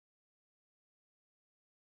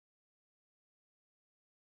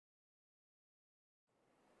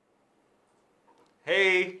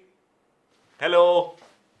Hey, hello,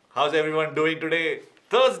 how's everyone doing today?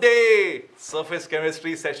 Thursday, Surface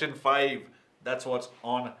Chemistry Session 5. That's what's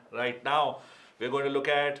on right now. We're going to look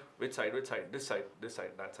at which side, this side,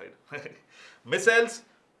 that side. Micelles,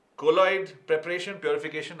 colloid preparation,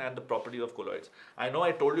 purification, and the properties of colloids. I know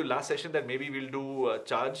I told you last session that maybe we'll do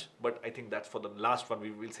charge, but I think that's for the last one.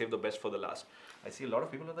 We will save the best for the last. I see a lot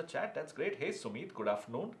of people in the chat. That's great. Hey, Sumit, good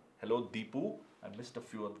afternoon. Hello, Deepu. I missed a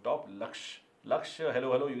few on the top. Laksh,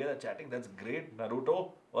 hello, you guys are chatting. That's great.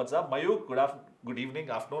 Naruto, what's up? Mayuk, good evening,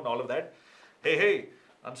 afternoon, all of that. Hey,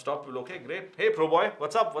 unstoppable. Okay, great. Hey, Pro Boy,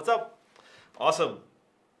 what's up? Awesome.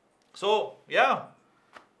 So, yeah,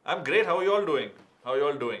 I'm great. How are you all doing?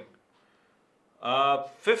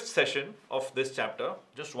 Fifth session of this chapter,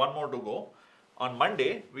 just one more to go. On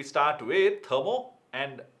Monday, we start with thermo,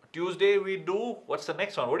 and Tuesday we do, what's the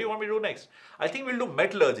next one? What do you want me to do next? I think we'll do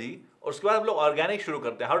metallurgy, और उसके बाद हम लोग organic शुरू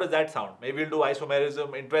करते हैं. How does that sound? Maybe we'll do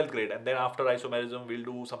isomerism in 12th grade, and then after isomerism, we'll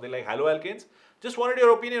do something like haloalkanes. Just wanted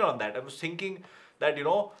your opinion on that. I was thinking that,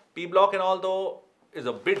 P block and all though is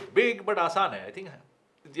a bit big, but आसान है. I think,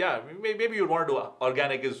 yeah, maybe you'd want to do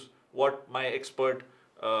organic is what my expert,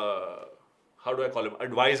 how do I call him,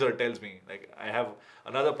 advisor tells me. Like, I have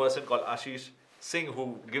another person called Ashish Singh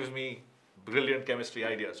who gives me brilliant chemistry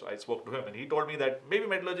ideas. So I spoke to him and he told me that maybe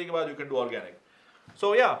metallurgy ke baad you can do organic.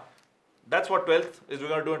 So yeah, that's what 12th is we're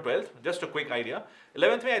going to do in 12th. Just a quick idea.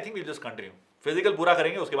 11th में I think we'll just continue. Physical पूरा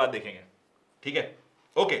करेंगे उसके बाद देखेंगे. ठीक है?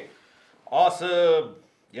 Okay. Awesome.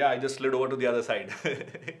 Yeah, I just slid over to the other side.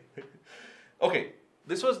 Okay.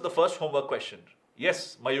 This was the first homework question.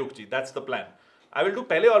 Yes, Mayuk ji, that's the plan. I will do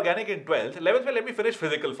पहले organic in 12th. 11th में let me finish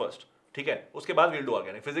physical first. ठीक है? उसके बाद we'll do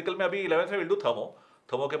organic. Physical में अभी 11th में we'll do thermo.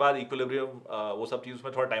 Thermo के बाद equilibrium, वो सब चीज़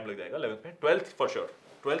में थोड़ा time लग जाएगा 11th में. 12th for sure.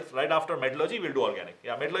 12th right after metallurgy we'll do organic.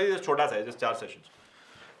 Yeah, metallurgy is छोटा सा है, just 4 sessions.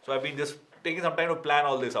 So I've been just taking some time to plan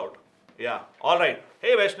all this out. Yeah, all right.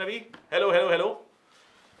 Hey Vaishnavi, hello.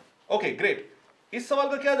 Okay, great. इस सवाल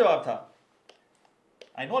का क्या जवाब था?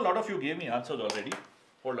 I know a lot of you gave me answers already.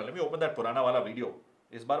 Hold on, let me open that पुराना वाला video.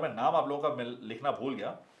 इस बार मैं नाम आप लोगों का लिखना भूल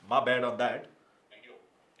गया. My bad on that.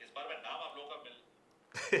 इस बार मैं नाम आप लोगों का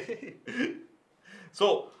So,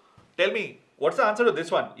 tell me, what's the answer to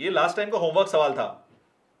this one? ये last time का homework सवाल था.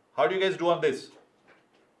 How do you guys do on this?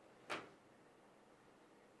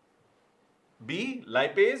 B,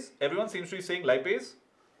 lipase. Everyone seems to be saying lipase.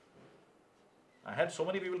 I had so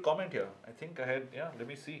many people comment here. I think I had, yeah, let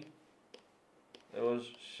me see. There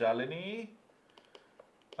was Shalini.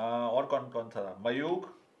 और कौन था? Mayuk,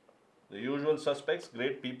 the usual suspects,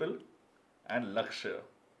 great people, and Lakshya.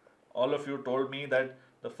 All of you told me that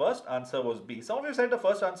the first answer was B. Some of you said the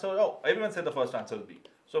first answer, oh, everyone said the first answer was B.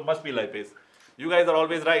 So must be lipase. You guys are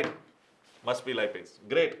always right. Must be lipase.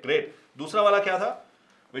 Great. दूसरा वाला क्या था?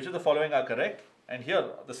 Which of the following are correct? And here,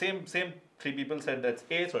 the same 3 people said that's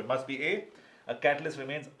A, so it must be A. A catalyst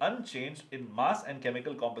remains unchanged in mass and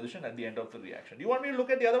chemical composition at the end of the reaction. Do you want me to look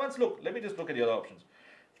at the other ones? Look, let me just look at the other options.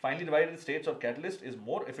 Finely divided states of catalyst is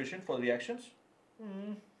more efficient for reactions.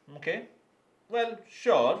 Okay. Well,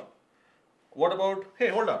 sure. What about, hey,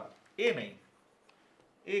 hold on. A नहीं.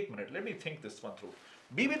 एक minute. Let me think this one through.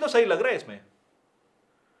 B भी तो सही लग रहा है इसमें.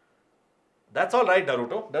 That's all right,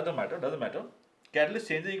 Naruto. Doesn't matter. Catalyst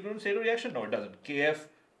changes equilibrium state of reaction? No, it doesn't. Kf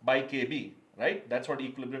by Kb, right? That's what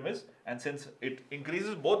equilibrium is. And since it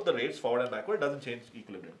increases both the rates forward and backward, it doesn't change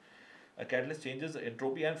equilibrium. A catalyst changes the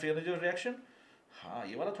entropy and free energy of reaction. हाँ,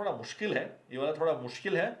 ये वाला थोड़ा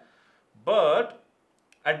मुश्किल है. But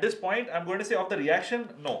at this point, I'm going to say of the reaction,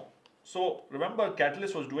 no. So remember,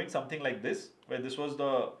 catalyst was doing something like this, where this was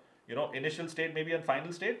the initial state maybe and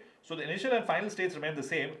final state. So the initial and final states remain the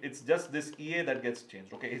same. It's just this EA that gets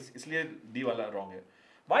changed. Okay, इसलिए D वाला wrong है.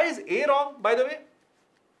 Why is A wrong, by the way?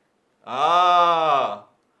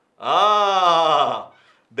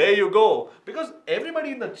 There you go. Because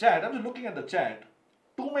everybody in the chat, I'm just looking at the chat.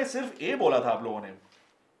 2 में सिर्फ A बोला था आप लोगों ने.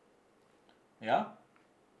 Yeah?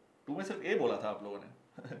 2 में सिर्फ A बोला था आप लोगों ने.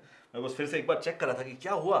 मैं बस फिर से एक बार चेक कर रहा था कि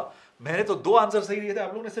क्या हुआ. मैंने तो 2 आंसर सही दिए थे,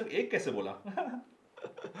 आप लोगों ने सिर्फ एक कैसे बोला?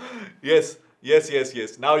 Yes.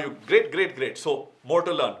 Now you, great. So, more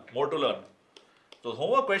to learn. So,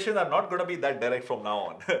 homework questions are not going to be that direct from now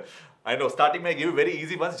on. I know, starting में I give you very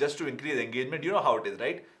easy ones just to increase engagement. You know how it is,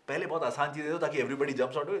 right? पहले बहुत आसान चीजें दो ताकि everybody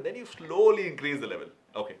jumps onto it. Then you slowly increase the level.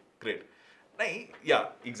 Okay, great. नहीं, yeah,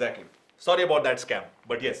 exactly. Sorry about that scam.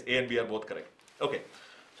 But yes, A and B are both correct. Okay.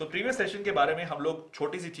 So, previous session के बारे में हम लोग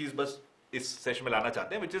छोटी सी चीज बस इस सेशन में लाना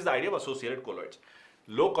चाहते हैं, which is the idea of associated colloids.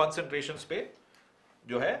 Low concentrations पे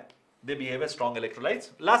जो है they behave as strong electrolytes.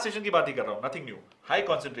 Last session की बात ही कर रहा हूँ, nothing new. High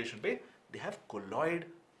concentration पे they have colloid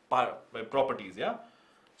properties, yeah.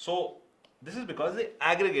 So This is because they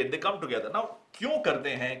aggregate, they come together. Now, क्यों करते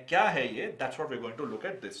हैं, क्या है ये? That's what we're going to look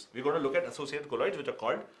at this. We're going to look at associated colloids, which are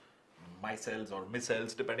called Micelles or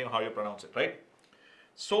Micelles, depending on how you pronounce it, right?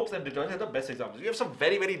 Soaps and detergents are the best examples. We have some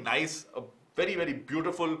very, very nice, very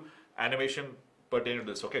beautiful animation pertaining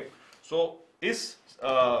to this, okay? So, इस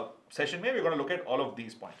session में we're going to look at all of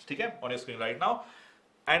these points, ठीक है? On your screen right now.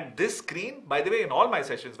 And this screen, by the way, in all my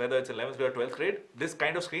sessions, whether it's 11th grade or 12th grade, this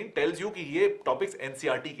kind of screen tells you कि ये topics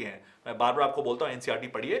NCERT के हैं. मैं बार-बार आपको बोलता हूँ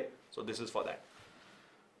NCERT पढ़िए, so this is for that.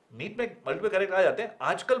 NEET में multiple correct आ जाते हैं.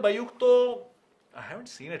 आजकल बायुक्त तो I haven't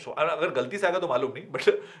seen it so. अगर गलती से आएगा तो मालूम नहीं, but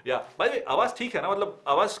yeah. by the way, आवाज ठीक है ना? मतलब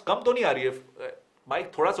आवाज कम तो नहीं आ रही है.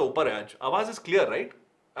 माइक थोड़ा सा ऊपर है आज. आवाज is clear, right?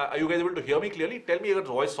 Are you guys able to hear me clearly? Tell me अगर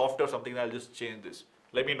voice soft or something, I'll just change this.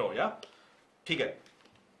 Let me know, yeah? ठीक है.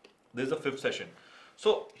 This is the 5th session.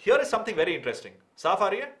 So here is something very interesting. साफ आ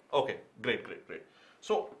रही है? Okay, great.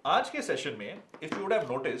 So आज के session में, if you would have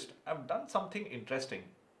noticed, I've done something interesting.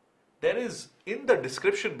 There is in the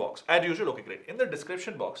description box, as usual. Okay, great. In the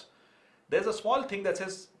description box, there's a small thing that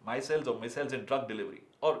says Micelles or Micelles in drug delivery.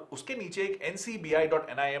 और उसके नीचे एक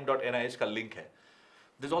ncbi.nim.nih का link है.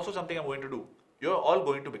 There's also something I'm going to do. You're all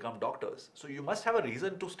going to become doctors, so you must have a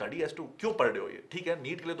reason to study as to क्यों पढ़ रहे हो ये. ठीक है,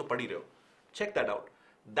 नीट के लिए तो पढ़ ही रहे हो. Check that out.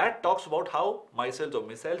 That talks about how Micelles or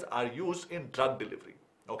Micelles are used in drug delivery.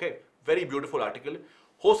 Okay, very beautiful article.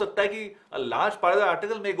 हो सकता है कि a large part of the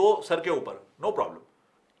article may go sir के ऊपर. No problem.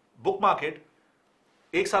 Bookmark it.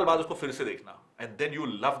 एक साल बाद उसको फिर से देखना, and then you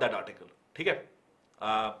love that article. ठीक है?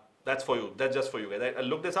 That's for you. That's just for you guys. I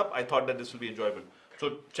looked this up. I thought that this will be enjoyable.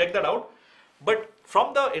 So check that out. But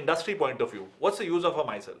from the industry point of view, what's the use of a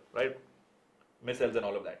Micelle, right? Micelles and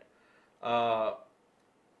all of that.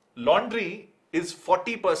 Laundry is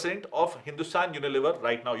 40% of Hindustan Unilever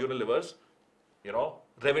right now, Unilever's,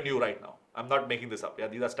 revenue right now. I'm not making this up. Yeah,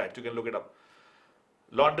 these are stats. You can look it up.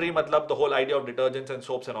 Laundry, matlab, the whole idea of detergents and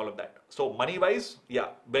soaps and all of that. So money-wise, yeah,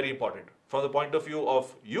 very important. From the point of view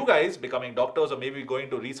of you guys becoming doctors or maybe going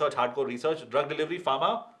to research, hardcore research, drug delivery,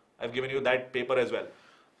 pharma, I've given you that paper as well.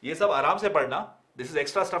 ये सब आराम से पढ़ना. This is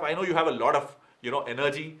extra stuff. I know you have a lot of,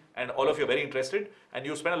 energy and all of you are very interested and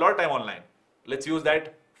you spend a lot of time online. Let's use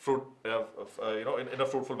that in a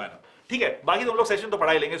fruitful manner. ठीक है, बाकी तुम लोग session तो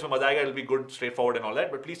पढ़ाई लेंगे, इसमें मजा आएगा, it'll be good, straightforward and all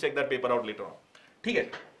that, but please check that paper out later on. ठीक है.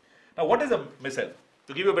 Now what is a micelle?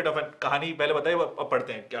 To give you a bit of a कहानी पहले बताइए, अब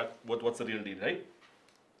पढ़ते हैं क्या, what's the real deal, right?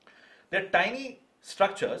 They're tiny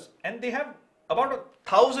structures and they have about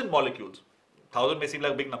 1,000 molecules. 1,000 may seem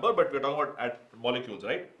like a big number, but we're talking about molecules,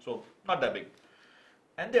 right? So not that big.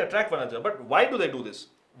 And they attract one another. But why do they do this?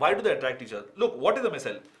 Why do they attract each other? Look, what is a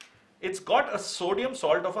micelle? It's got a sodium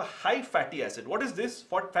salt of a high fatty acid. What is this?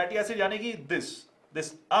 Fatty acid यानी कि this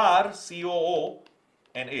RCOONA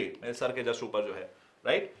मेरे sir के just ऊपर जो है,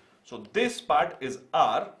 right? So this part is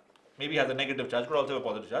R, maybe has a negative charge, could also have a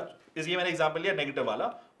positive charge. इस ये मैंने example लिया negative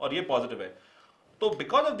वाला और ये positive है. तो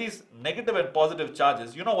because of these negative and positive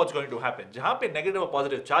charges, you know what's going to happen. जहाँ पे negative और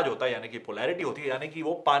positive charge होता है यानी कि polarity होती है, यानी कि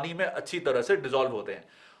वो पानी में अच्छी तरह से dissolve होते हैं.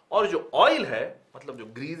 और जो oil है, मतलब जो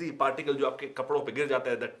greasy particle जो आपके कपड़ों पे गिर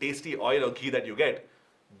जाता है, the tasty oil or ghee that you get,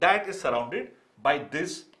 that is surrounded by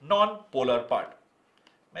this non-polar part.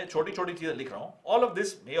 मैं छोटी-छोटी चीजें लिख रहा हूँ. All of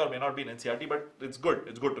this may or may not be in NCERT, but it's good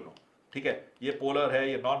to know. ठीक है? ये polar है,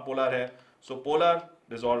 ये non-polar है. So polar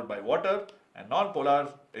dissolved by water and non-polar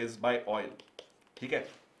is by oil. ठीक है?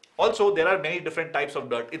 Also, there are many different types of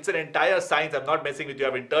dirt. It's an entire science. I'm not messing with you.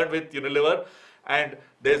 I've interned with Unilever. And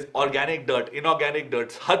there's organic dirt, inorganic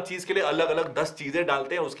dirt. हर चीज के लिए अलग-अलग 10 चीजें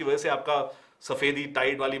डालते हैं, उसकी वजह से आपका सफेदी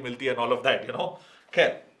टाइड वाली मिलती है and all of that,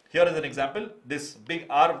 खैर, here is an example. This big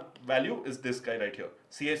R value is this guy right here.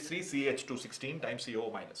 CH3 CH216 times COO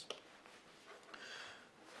minus.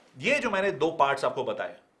 ये जो मैंने दो पार्ट्स आपको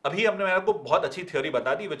बताए, अभी मैंने आपको बहुत अच्छी थ्योरी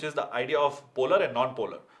बता दी, which is the idea of polar and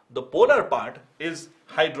non-polar. The polar part is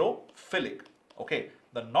hydrophilic. Okay,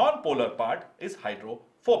 the non-polar part is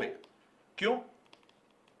hydrophobic. क्यों?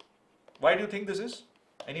 Why do you think this is?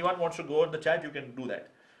 Anyone wants to go in the chat, you can do that.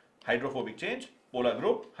 Hydrophobic change, polar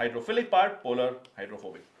group, hydrophilic part, polar,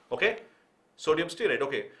 hydrophobic. Okay? Sodium stearate.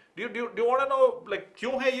 Okay. Do you want to know like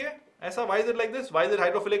क्यों है ये? ऐसा? Why is it like this? Why is it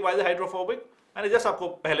hydrophilic? Why is it hydrophobic? And just आपको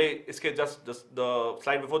पहले इसके just the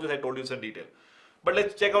slide before this I told you this in detail. But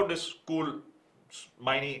let's check out this cool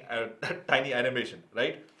tiny animation,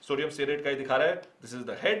 right? Sodium stearate का दिखा रहा है. This is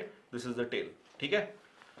the head. This is the tail. ठीक है?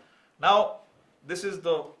 Now this is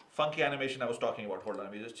the funky animation I was talking about. Hold on,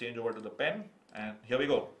 let me just change over to the pen and here we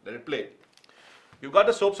go. Let it play. You've got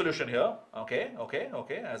the soap solution here. Okay.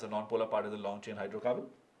 As a non-polar part is a long chain hydrocarbon.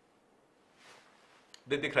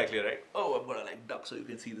 They look clear, right? Oh, I'm gonna like duck so you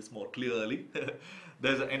can see this more clearly.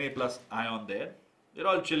 There's an Na plus ion there. They're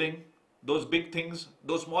all chilling. those big things,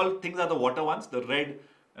 those small things are the water ones, the red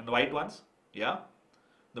and the white ones. Yeah,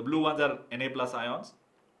 the blue ones are Na plus ions.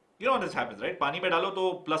 You know what this happens, right? पानी में डालो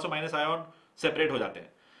तो plus or minus ion separate हो जाते हैं.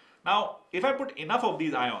 Now, if I put enough of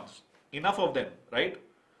these ions, enough of them, right?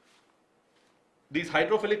 These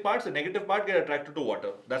hydrophilic parts, the negative part, get attracted to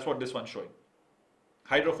water. That's what this one's showing.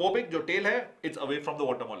 Hydrophobic, जो tail है, it's away from the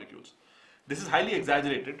water molecules. This is highly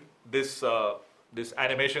exaggerated. This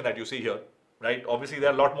animation that you see here, right? Obviously, there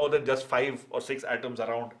are a lot more than just 5 or 6 atoms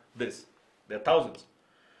around this. There are thousands.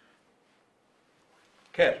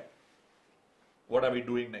 Khair, what are we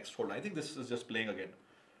doing next? Hold on. I think this is just playing again.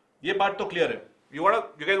 ये part तो clear है. You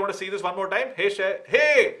guys want to see this one more time?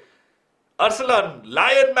 Hey, Arsalan,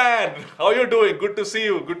 Lion Man, how are you doing? Good to see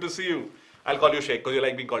you. Good to see you. I'll call you Sheikh because you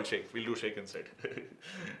like being called Sheikh. We'll do Sheikh instead.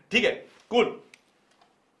 ठीक है, cool.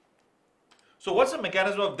 So what's the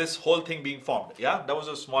mechanism of this whole thing being formed? Yeah, that was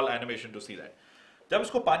a small animation to see that. जब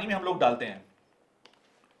इसको पानी में हम लोग डालते हैं.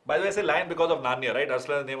 By the way, I say lion because of Narnia, right?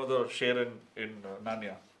 Arslan is the name of the sher in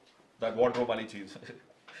Narnia. That wardrobe wali cheese.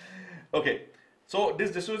 Okay. So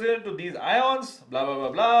this dissociates into these ions, blah blah blah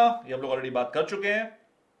blah. ये हम लोग already बात कर चुके हैं.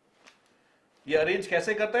 ये arrange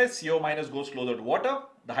कैसे करता है? CO minus goes closer to water.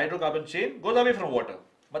 The hydrocarbon chain goes away from water.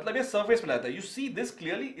 मतलब ये surface पे लाता है. You see this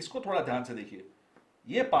clearly? इसको थोड़ा ध्यान से देखिए.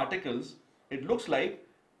 ये particles, it looks like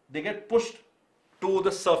they get pushed to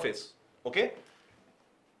the surface. Okay?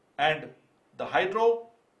 And the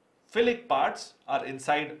hydrophilic parts are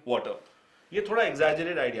inside water. ये थोड़ा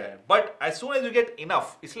exaggerated idea है. But as soon as you get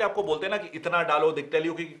enough, इसलिए आपको बोलते हैं ना कि इतना डालो, they tell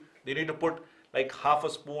you कि they need to put like half a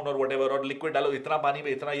spoon or whatever, or liquid डालो, इतना पानी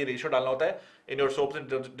में इतना ये ratio डालना होता है in your soaps and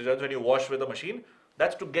detergents when you wash with a machine.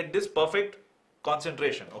 That's to get this perfect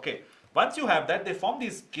concentration. Okay. Once you have that, they form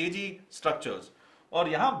these kg structures. और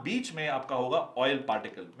यहाँ बीच में आपका होगा oil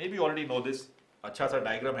particle. Maybe you already know this. अच्छा सा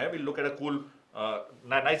diagram है. We'll look at a cool,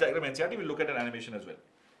 nice diagram NCERT. We'll look at an animation as well.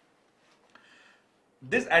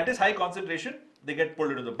 This at this high concentration, they get pulled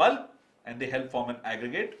into the bulb and they help form an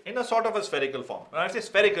aggregate in a sort of a spherical form. When I say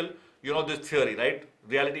spherical, you know this theory, right?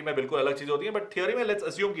 Reality में बिल्कुल अलग चीज होती है, but theory में let's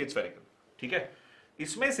assume कि it's spherical. ठीक है?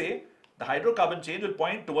 इसमें से the hydrocarbon chain will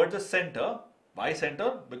point towards the center. Why center?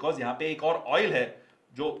 Because यहाँ पे एक और oil है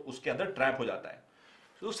जो उसके अंदर trap हो जाता है.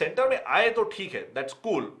 So center में आए तो ठीक है, that's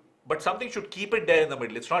cool, but something should keep it there in the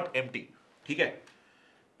middle. It's not empty. ठीक है?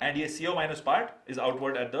 And ये CO minus part is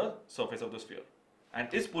outward at the surface of the sphere.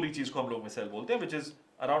 And इस पूरी चीज को हम लोग मिसेल बोलते हैं, which is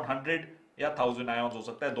around 100 या 1000 ions हो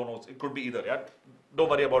सकता है, दोनों. It could be either. Yeah, don't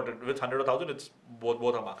worry about it. With 100 or 1000, it's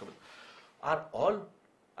both are markable. Are all?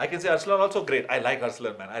 I can say Arslan also great. I like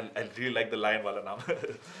Arslan, man. I really like the lion wala naam.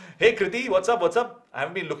 Hey Kriti, what's up? What's up? I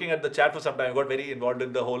haven't been looking at the chat for some time. I got very involved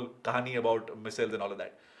in the whole kahani about Micelles and all of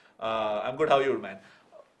that. I'm good. How are you, man?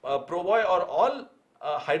 Pro boy, are all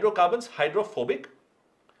hydrocarbons hydrophobic?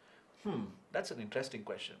 That's an interesting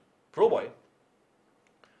question. Pro boy.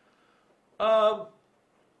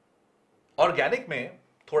 Organic में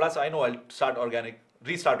थोड़ा सा, I know I'll restart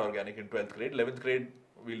organic in 12th grade, 11th grade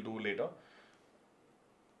we'll do later.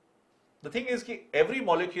 The thing is कि every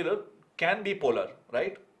molecule can be polar,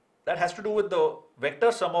 right? That has to do with the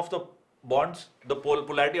vector sum of the bonds, the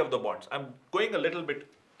polarity of the bonds. I'm going a little bit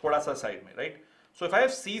थोड़ा सा side में, right? So if I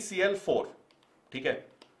have CCl4, ठीक है?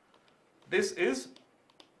 This is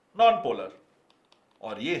non-polar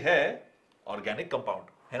और ये है organic compound,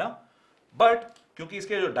 है ना? But क्योंकि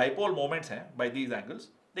इसके जो dipole moments हैं by these angles,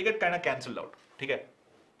 they get kind of cancelled out. ठीक है?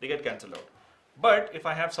 They get cancelled out. But if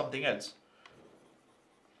I have something else,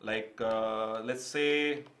 like let's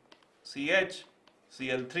say CH,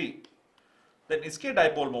 Cl3, then इसके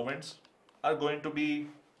dipole moments are going to be,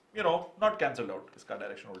 you know, not cancelled out. इसका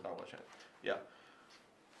direction उल्टा होगा शायद. Yeah.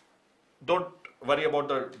 Don't worry about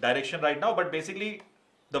the direction right now, but basically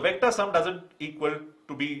the vector sum doesn't equal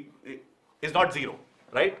to be, is not zero,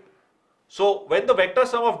 right? So when the vector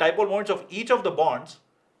sum of dipole moments of each of the bonds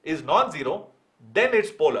is non-zero, then it's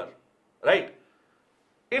polar, right?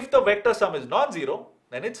 If the vector sum is non-zero,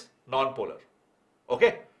 then it's non-polar.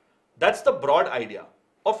 Okay? That's the broad idea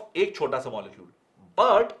of एक छोटा सा molecule.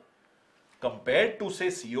 But compared to say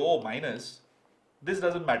CO minus, this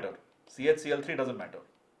doesn't matter. CHCl3 doesn't matter.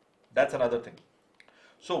 That's another thing.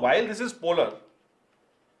 So while this is polar,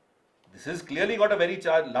 this is clearly got a very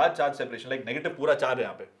large charge separation, like negative पूरा charge है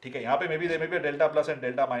यहाँ पे, ठीक है? यहाँ पे maybe there may be a delta plus and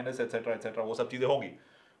delta minus, etc., etc. वो सब चीजें होंगी.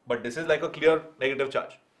 But this is like a clear negative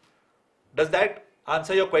charge. Does that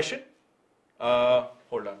answer your question?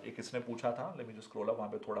 Hold on, ये किसने पूछा था? Let me just scroll up वहाँ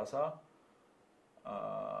पे थोड़ा सा.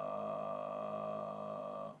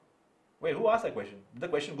 Wait, who asked that question? Did the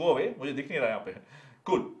question go away? मुझे दिख नहीं रहा यहाँ पे.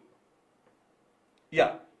 Cool.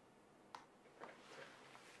 Yeah.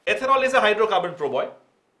 Ethanol is a hydrocarbon, pro boy.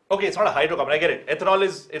 Okay, it's not a hydrocarbon. I get it. Ethanol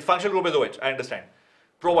is its functional group is OH. I understand.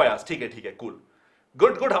 Probiotics. ठीक है, cool.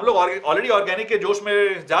 Good. हम लोग already organic के जोश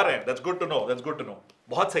में जा रहे हैं. That's good to know.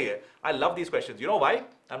 बहुत सही है. I love these questions. You know why?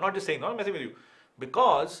 I'm not just saying, no, I'm messing with you.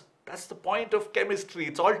 Because that's the point of chemistry.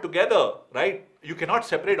 It's all together, right? You cannot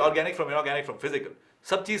separate organic from inorganic from physical.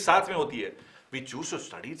 सब चीज साथ में होती है. We choose to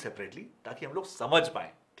study it separately ताकि हम लोग समझ पाएं.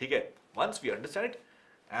 ठीक है? Once we understand it,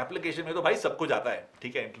 application में तो भाई सब कुछ आता है.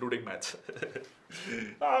 ठीक है? Including maths.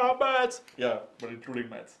 Maths. Yeah, but including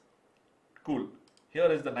maths. Cool.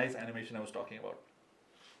 Here is the nice animation I was talking about.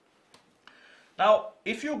 Now,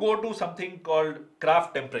 if you go to something called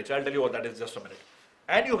craft temperature, I'll tell you what that is just a minute,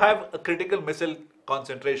 and you have a critical missile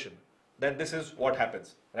concentration, then this is what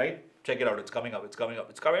happens, right? Check it out. It's coming up.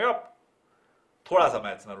 Thoda sa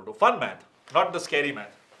maths, Naruto. Fun math, not the scary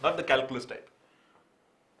math, not the calculus type.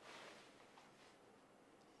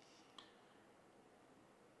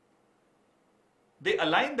 They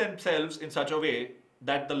align themselves in such a way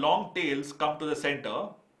that the long tails come to the center,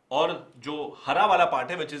 और जो हरा वाला part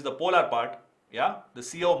है, which is the polar part, yeah, the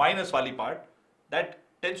CO minus wali part, that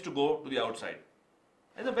tends to go to the outside.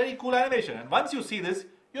 It's a very cool animation, and once you see this,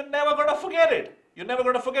 you're never gonna forget it. You're never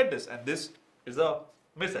gonna forget this, and this is a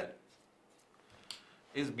missile.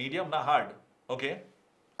 Is medium na hard? Okay,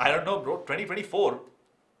 I don't know, bro. 2024,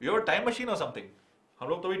 you have a time machine or something. हम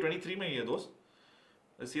लोग तो भी 23 में ही है दोस्त.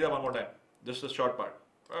 Let's see that one more time. Just the short part.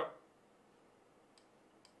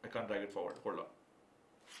 I can't drag it forward. Hold on.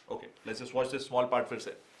 Okay, let's just watch this small part फिर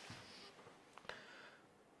से.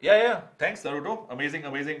 Yeah. Thanks, Naruto.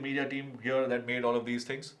 Amazing media team here that made all of these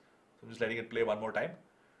things. So I'm just letting it play one more time.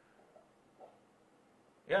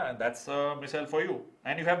 Yeah, and that's a missile for you.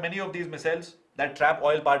 And you have many of these missiles that trap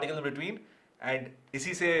oil particles in between, and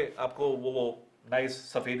इसी से आपको वो nice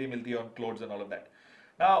सफेदी मिलती है on clothes and all of that.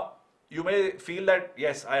 Now, you may feel that,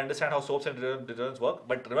 yes, I understand how soaps and detergents work,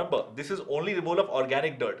 but remember, this is only removal of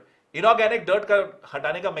organic dirt. Inorganic dirt का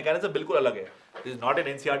हटाने का mechanism बिल्कुल अलग है. This is not an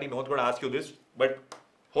NCERT, no one's going to ask you this, but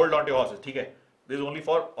hold on to your horses, ठीक है? This is only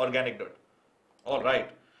for organic dirt. All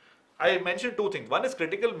right. I mentioned two things. One is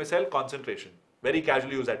critical missile concentration. Very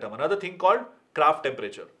casually use that term. Another thing called craft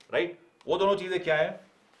temperature, right? वो दोनों चीजें क्या है?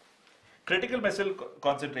 Critical missile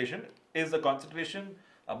concentration is the concentration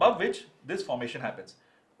above which this formation happens.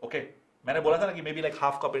 Okay. मैंने बोला था ना कि maybe like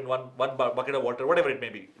half cup in one bucket of water, whatever it may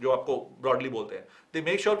be, जो आपको broadly बोलते हैं. They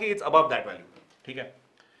make sure कि it's above that value. ठीक है?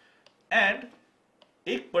 And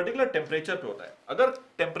एक particular temperature पे होता है. अगर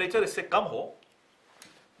temperature इससे कम हो,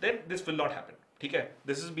 then this will not happen. ठीक है?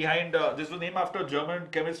 This is behind. This was named after German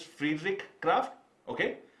chemist Friedrich Kraft.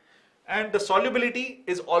 Okay, and the solubility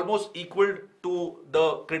is almost equal to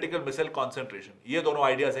the critical missile concentration. ये दोनों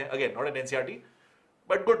ideas हैं. Again, not an NCERT,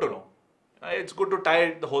 but good to know. It's good to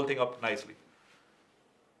tie the whole thing up nicely.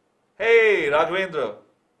 Hey, Raghavendra,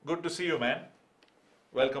 good to see you, man.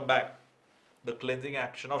 Welcome back. The cleansing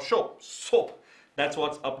action of soap. That's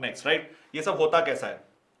what's up next, right? ये सब होता कैसा है?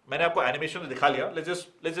 मैंने आपको animation में दिखा लिया.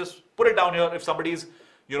 Let's just put it down here. If somebody's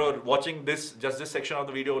watching this section of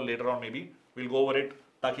the video later on, maybe we'll go over it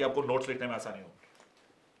ताकि आपको notes लिखने में आसानी हो.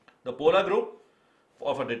 The polar group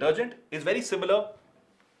of a detergent is very similar.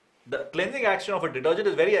 The cleansing action of a detergent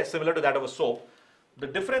is very similar to that of a soap. The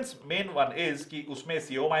difference main one is कि उसमें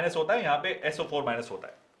CO minus होता है, यहाँ पे SO4 minus होता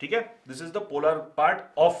है. ठीक है? This is the polar part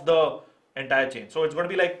of the entire chain. So it's going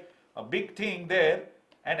to be like a big thing there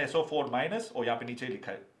and SO4 minus. Oh, यहाँ पे नीचे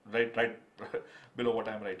लिखा है. Right below what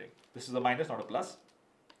I'm writing. This is a minus, not a plus.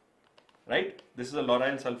 Right? This is a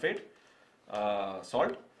lauryl sulfate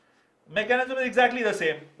salt. Mechanism is exactly the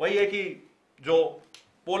same. वही है कि जो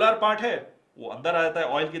polar part है वो अंदर आ जाता है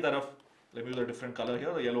oil की तरफ. Let me use a different color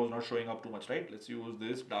here. The yellow is not showing up too much, right? Let's use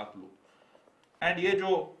this dark blue. And ये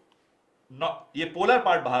जो ये polar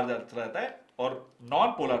part बाहर जाता रहता है और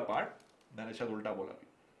non-polar part, मैंने शायद उल्टा बोला भी.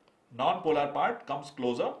 Non-polar part comes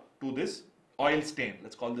closer to this oil stain.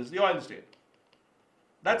 Let's call this the oil stain.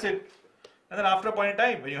 That's it. And then after a point in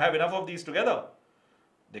time, when you have enough of these together,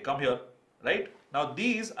 they come here, right? Now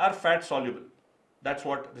these are fat soluble. That's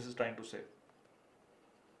what this is trying to say.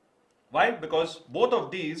 Why? Because both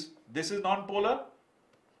of these, this is non-polar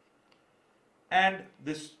and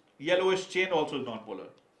this yellowish chain also is non-polar.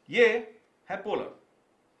 Ye hai polar.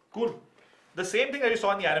 Cool. The same thing that you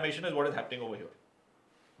saw in the animation is what is happening over here.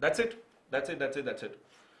 That's it. That's it.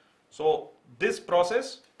 So this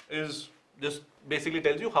process is just basically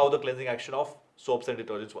tells you how the cleansing action of soaps and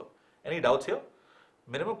detergents work. Any doubts here?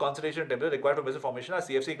 Minimum concentration and temperature required for missile formation are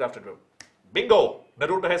CFC crafted room. Bingo!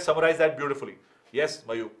 Naruto has summarized that beautifully. Yes,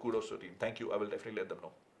 Mayu, kudos to the team. Thank you. I will definitely let them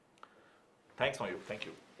know. Thanks, Mayu. Thank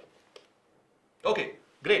you. Okay,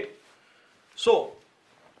 great. So,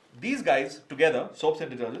 these guys together, soaps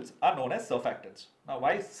and detergents, are known as surfactants. Now,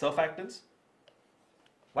 why surfactants?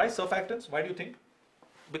 Why surfactants? Why do you think?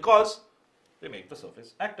 Because they make the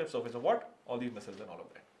surface active. Surface of what? All these micelles and all of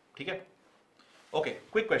that. Okay? Okay,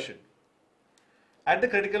 quick question. At the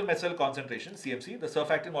critical micelle concentration, CMC, the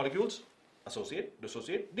surfactant molecules associate,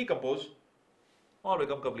 dissociate, decompose, or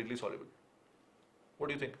become completely soluble. What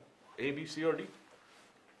do you think? A, B, C, or D?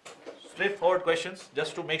 Straightforward questions,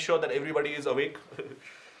 just to make sure that everybody is awake.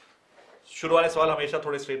 शुरू वाले सवाल हमेशा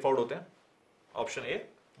थोड़े straightforward होते हैं. Option A.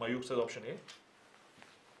 Mayuk says option A.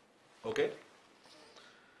 Okay.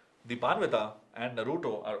 Dipanvita and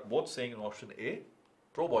Naruto are both saying in option A.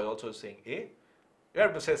 Pro Boy also is saying A. You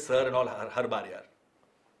have to say sir and all har baar yaar.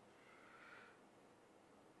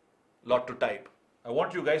 Lot to type. I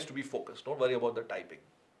want you guys to be focused. Don't worry about the typing.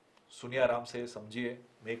 Suniya aram se, samjhiye,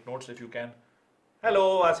 make notes if you can.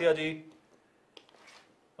 Hello, Asiya ji.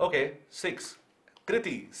 Okay, 6.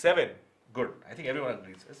 Kriti, 7. Good. I think everyone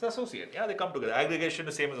agrees. It's associate. Yeah, they come together. Aggregation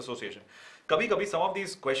is the same as association. Kabhi, some of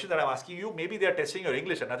these questions that I'm asking you, maybe they are testing your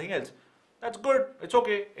English and nothing else. That's good. It's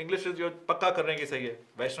okay. English is your pakka karne ke sahi hai.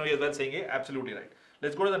 Vaishnavi as well saying it. Absolutely right.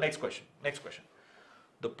 Let's go to the next question. Next question.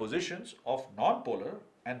 The positions of non-polar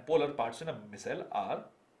and polar parts in a micelle are,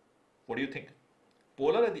 what do you think?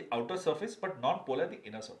 Polar at the outer surface but non-polar at the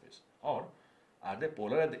inner surface. Or are they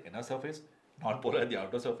polar at the inner surface, non-polar at the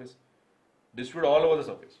outer surface? Distributed all over the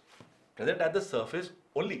surface. Present at the surface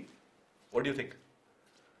only. What do you think?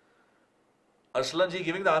 Arslan ji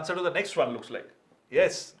giving the answer to the next one looks like.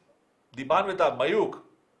 Yes. Dipanvita, Mayuk,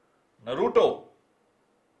 Naruto,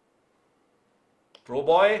 Pro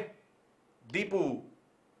Boy, Deepu,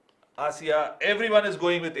 Asiya, everyone is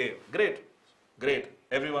going with A. Great. Great.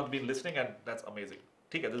 Everyone's been listening and that's amazing.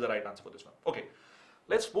 Okay, this is the right answer for this one. Okay.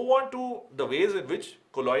 Let's move on to the ways in which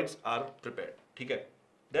colloids are prepared. Okay.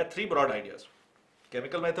 There are 3 broad ideas.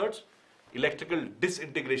 Chemical methods, electrical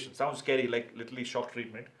disintegration, sounds scary like literally shock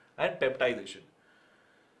treatment, and peptidization.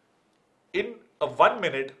 In a 1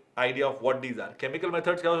 minute idea of what these are, chemical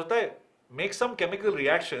methods क्या होता है? Make some chemical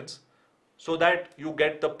reactions so that you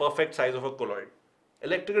get the perfect size of a colloid.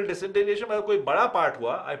 Electrical disintegration में अगर कोई बड़ा part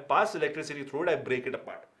हुआ, I pass electricity through it, I break it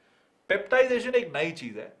apart. Peptidization एक नई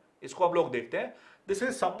चीज है, इसको हम लोग देखते हैं. This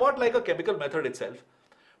is somewhat like a chemical method itself,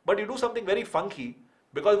 but you do something very funky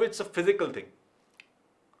because it's a physical thing.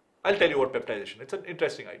 I'll tell you what peptidization. It's an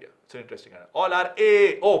interesting idea. It's an interesting idea. All are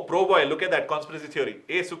A. Oh, Pro Boy, look at that conspiracy theory.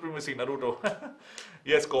 A supremacy, Naruto.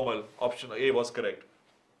 Yes, Komal. Option A was correct.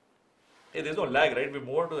 Hey, there's no lag, right? We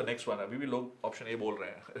move on to the next one. We will look option A bol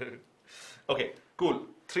rahe hain. Okay, cool.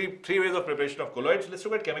 Three ways of preparation of colloids. Let's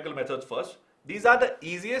look at chemical methods first. These are the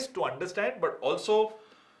easiest to understand, but also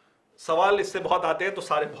सवाल इससे बहुत आते हैं तो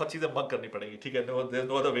सारे बहुत चीजें मग करनी पड़ेंगी. ठीक है? There's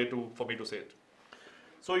no other way for me to say it.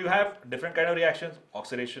 So you have different kind of reactions: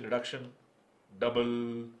 oxidation, reduction,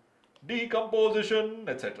 double decomposition,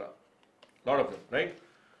 etc. Lot of them, right?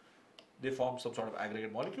 They form some sort of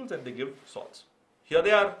aggregate molecules and they give salts. Here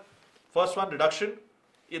they are. First one, reduction.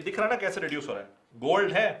 ये दिख रहा है ना कैसे reduce हो रहा है?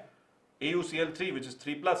 Gold है, AuCl3 which is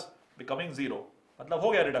 3+, becoming 0. मतलब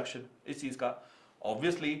हो गया reduction इस चीज का.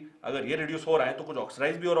 Obviously अगर ये reduce हो रहा है तो कुछ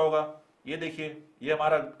oxidize भी हो रहा होगा. ये देखिए, ये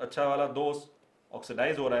हमारा अच्छा वाला दोस्त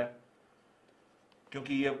oxidize हो रहा है.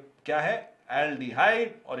 क्योंकि ये क्या है?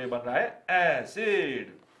 एल्डिहाइड और ये बन रहा है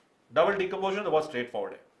एसिड. डबल डिकम्पोजिशन तो बहुत स्ट्रेट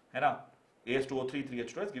फॉरवर्ड है ना? AS2O3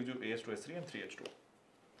 3H2S gives you AS2S3 and 3H2O.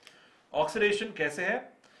 Oxidation कैसे है?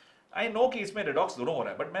 आई नो कि इसमें रिडॉक्स दोनों हो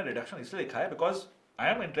रहा है, बट मैं रिडक्शन इसलिए लिखा है because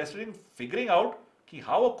I am interested in figuring out कि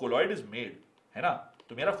how a colloid is made, है ना?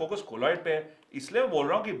 तो मेरा फोकस कोलॉइड पे है, इसलिए मैं बोल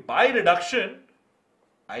रहा हूं कि by reduction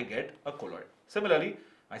I get a colloid. Similarly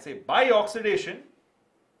I से bye oxidation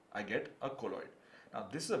I get a colloid. Now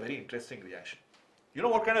this is a very interesting reaction. You know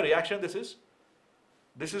what kind of reaction this is?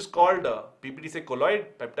 This is called PPT से colloid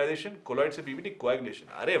peptidation, colloid से PPT coagulation.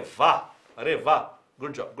 अरे वाह,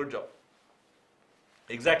 good job.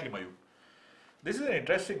 Exactly, Mayu. This is an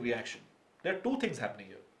interesting reaction. There are two things happening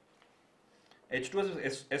here. H2S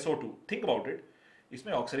is SO2. Think about it.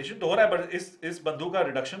 इसमें oxidation तो हो रहा है, but इस बंधु का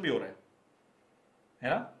reduction भी हो रहा है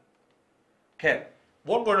ना? खैर,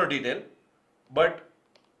 won't go into detail, but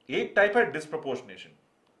एक टाइप है डिस्प्रपोर्शनेशन,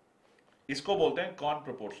 इसको बोलते हैं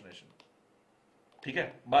कॉनप्रपोर्शनेशन. ठीक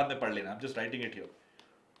है, बाद में पढ़ लेना. I am just writing it here,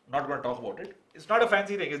 not gonna talk about it. It's not a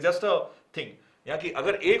fancy thing, it's just a thing. यहाँ की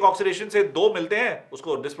अगर एक ऑक्सीडेशन से 2 मिलते हैं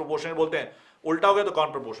उसको डिस्प्रपोर्शनेट बोलते हैं, उल्टा हो गया तो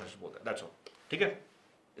कॉनप्रपोर्शनेशन बोलते हैं. That's all. ठीक है?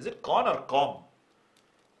 इज इट कॉन और com?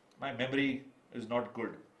 My memory is not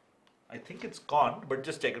good. I think it's cone, but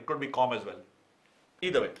just check, it could be com as well.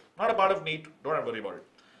 Either way, not a part of NEET, don't worry about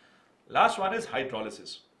it. Last one is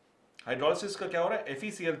hydrolysis. Hydrolysis का क्या हो रहा है?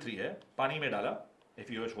 FeCl3 है, पानी में डाला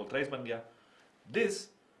FeOH whole thrice बन गया. This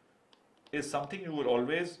is something we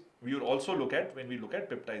will also look at when we look at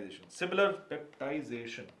peptidization.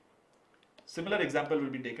 Similar example will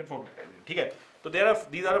be taken for peptidization. ठीक है? So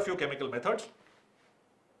these are a few chemical methods.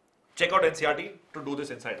 Check out NCERT to do this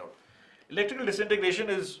inside out. Electrical disintegration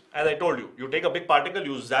is, as I told you, you take a big particle,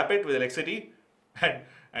 you zap it with electricity,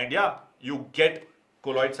 and yeah, you get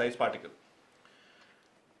colloid sized particle.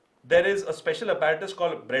 There is a special apparatus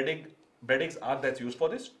called Bradig's arc that's used for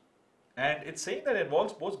this, and it's saying that it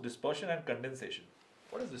involves both dispersion and condensation.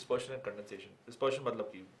 What is dispersion and condensation? Dispersion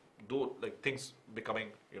matlab ki like things becoming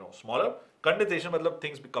smaller. Condensation matlab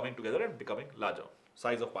things coming together and becoming larger,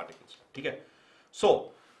 size of particles. Okay?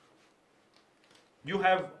 So you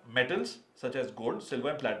have metals such as gold, silver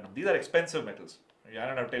and platinum. These are expensive metals. I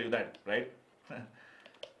don't have to tell you that, right?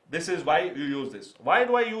 This is why you use this. Why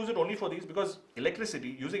do I use it only for these? Because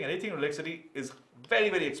electricity, using anything with electricity is very,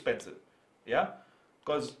 very expensive. Yeah?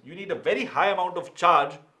 Because you need a very high amount of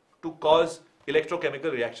charge to cause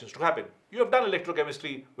electrochemical reactions to happen. You have done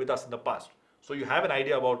electrochemistry with us in the past. So you have an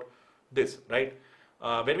idea about this, right?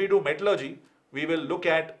 When we do metallurgy, we will look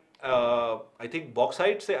at, I think,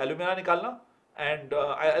 bauxite से alumina निकालना, and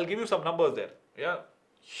I'll give you some numbers there. Yeah,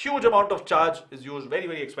 huge amount of charge is used, very,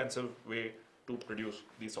 very expensive way to produce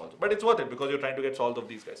these salts. But it's worth it because you're trying to get salts of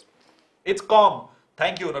these guys. It's COM.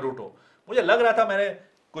 Thank you, Naruto. मुझे लग रहा था मैंने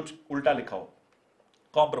कुछ उल्टा लिखा हो.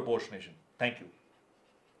 COM proportionation. Thank you.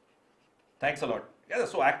 Thanks a lot. Yeah,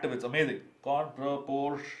 that's so active. It's amazing. COM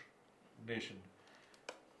proportionation.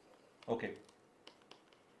 Okay.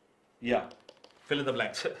 Yeah. Fill in the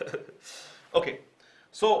blanks. Okay.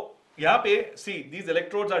 So, यहाँ पे, see, these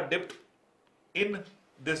electrodes are dipped in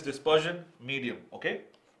this dispersion medium. Okay.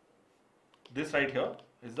 This right here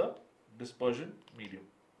is the dispersion medium.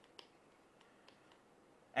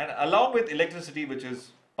 And along with electricity, which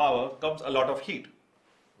is power, comes a lot of heat.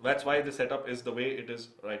 That's why the setup is the way it is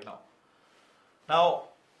right now. Now,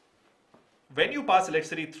 when you pass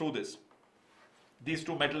electricity through this, these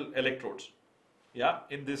two metal electrodes, yeah,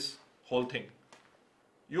 in this whole thing,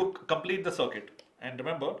 you complete the circuit. And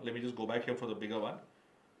remember, let me just go back here for the bigger one.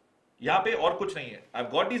 यहाँ पे और कुछ नहीं है.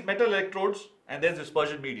 I've got these metal electrodes and there's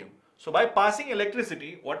dispersion medium. So by passing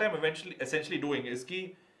electricity, what I'm essentially doing is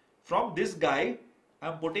कि from this guy,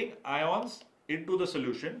 I'm putting ions into the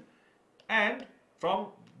solution, and from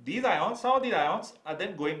these ions, some of these ions are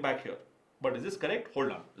then going back here. But is this correct?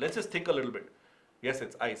 Hold on. Let's just think a little bit. Yes,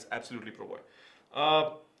 it's ice. Absolutely, pro boy.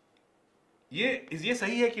 ये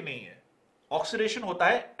सही है कि नहीं है? Oxidation होता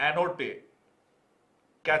है anode पे,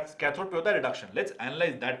 cathode पे होता है reduction. Let's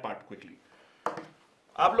analyze that part quickly.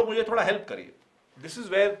 आप लोग मुझे थोड़ा हेल्प करिए. This is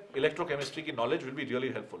where electrochemistry की knowledge will be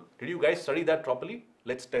really helpful. Did you guys study that properly?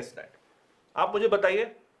 Let's test that. आप मुझे बताइए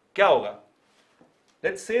क्या होगा.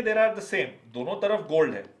 Let's say there are the same. दोनों तरफ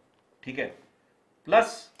गोल्ड है, ठीक है.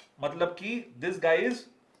 प्लस मतलब कि this guy is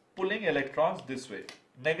pulling electrons this way.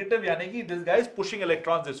 Negative यानी कि this guy is pushing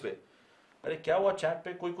electrons this way. अरे क्या हुआ चैट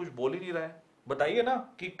पे, कोई कुछ बोल ही नहीं रहा है. बताइए ना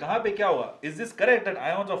कि कहां पे क्या हुआ. Is this correct that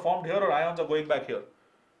ions are formed here or ions are going back here?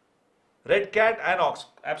 Red cat and ox.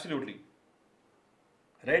 Absolutely.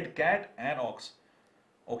 Red cat and ox.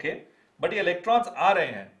 Okay. But ये electrons आ रहे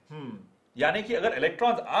हैं. यानी कि अगर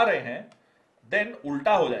electrons आ रहे हैं, then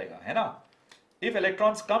उल्टा हो जाएगा, है ना. If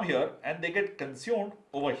electrons come here and they get consumed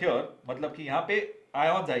over here, मतलब कि यहाँ पे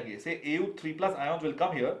ions आएंगे. Say Au3 plus ions will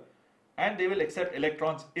come here and they will accept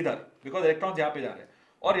electrons इधर, because electrons यहाँ पे जा रहे हैं.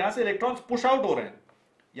 और यहाँ से electrons push out हो रहे हैं.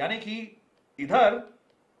 यानी कि इधर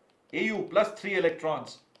Au plus 3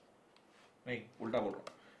 electrons, नहीं उल्टा बोल रहा हूँ.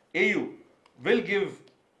 Au will give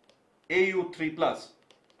Au3 plus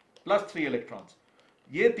 3 electrons.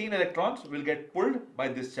 ये 3 electrons will get pulled by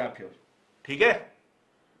this chap here. ठीक है?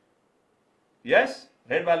 Yes,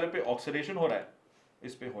 रेड वैल्यू पे ऑक्सीडेशन हो रहा है,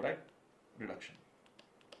 इस पे हो रहा है रिडक्शन.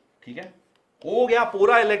 ठीक है, हो गया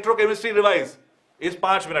पूरा इलेक्ट्रोकेमिस्ट्री रिवाइज इस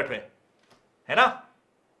 5 मिनट में, है ना.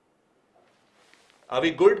 Are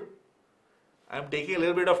we good? I'm taking a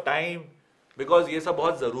little bit of time because ये सब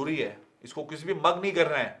बहुत जरूरी है. इसको किसी भी मग नहीं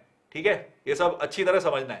करना है, ठीक है. ये सब अच्छी तरह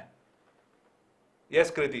समझना है.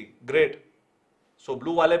 यस कृति, ग्रेट. सो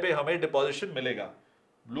ब्लू वाले पे हमें डिपोजिशन मिलेगा.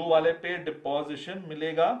 ब्लू वाले पे डिपोजिशन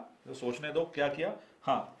मिलेगा. तो सोचने दो क्या किया.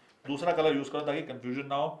 हाँ, दूसरा कलर यूज करो ताकि कंफ्यूजन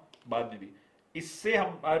ना हो बाद में भी. इससे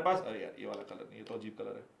हमारे पास, अरे यार ये वाला कलर नहीं, ये तो अजीब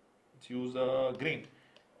कलर है. Use green.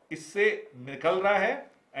 इससे निकल रहा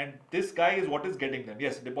है and this guy is what is getting them.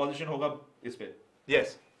 Yes, deposition होगा इस पे.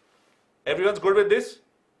 Yes, everyone's good with this.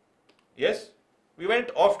 Yes, we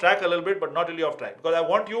went of track a little bit but not really of track because I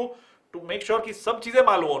want you to make sure कि सब चीजें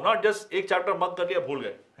मालूम हो, not just एक chapter मग कर लिया भूल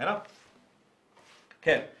गए, है ना.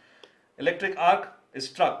 खैर, इलेक्ट्रिक आर्क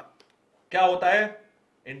स्ट्रक क्या होता है.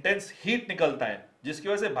 इंटेंस हीट निकलता है, जिसकी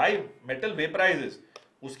वजह से भाई मेटल वेपराइजेस,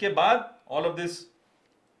 उसके बाद ऑल ऑफ दिस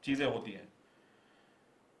चीजें होती हैं.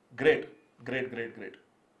 Great great great great.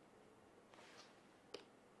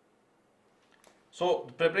 So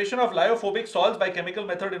preparation of lyophobic salts by chemical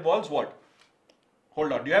method involves what?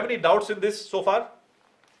 Hold on. Do you have any doubts in this so far?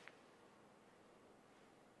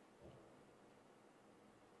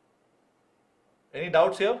 Any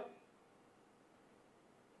doubts here?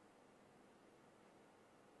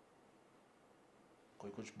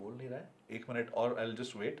 कोई कुछ बोल नहीं रहा है. एक मिनट और, I'll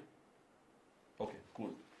just wait. Okay,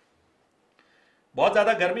 cool. बहुत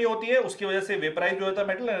ज्यादा गर्मी होती है, उसकी वजह से वेपराइज जो होता है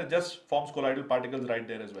metal and just forms colloidal particles right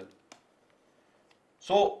there as well.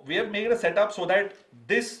 So we have made a setup so that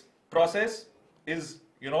this process is,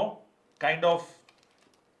 kind of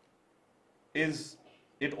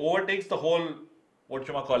it overtakes the whole, what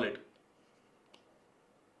you might call it,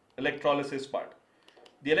 electrolysis part.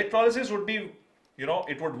 The electrolysis would be,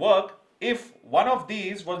 it would work if one of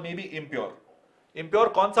these was maybe impure. Impure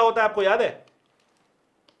कौन सा होता है आपको याद है?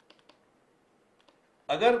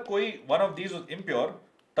 अगर कोई one of these was impure,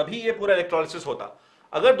 तभी ये पूरा electrolysis होता.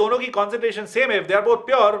 अगर दोनों की concentration same है, if they are both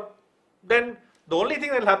pure, then the only thing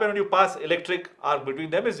that will happen when you pass electric arc between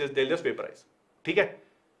them is just they'll just vaporize. ठीक है?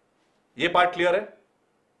 ये पार्ट क्लियर है?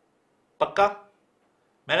 पक्का?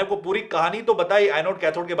 मैंने आपको पूरी कहानी तो बताई एनोड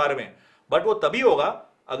कैथोड के बारे में, बट वो तभी होगा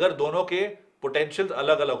अगर दोनों के पोटेंशियल्स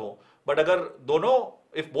अलग अलग हो. बट अगर दोनों,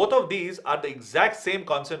 if both of these are the exact same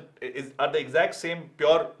are the exact same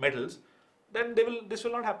pure metals, then this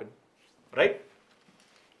will not happen, right?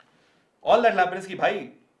 All that happens कि भाई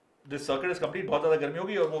this circuit is complete, बहुत ज्यादा गर्मी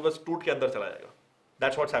होगी और वो बस टूट के अंदर चला जाएगा.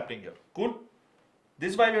 That's what's happening here. Cool?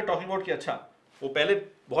 This is why we are talking about कि अच्छा वो पहले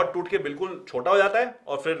बहुत टूट के बिल्कुल छोटा हो जाता है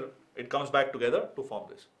और फिर it comes back together to form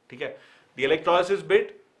this. ठीक है? The electrolysis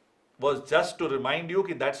bit was just to remind you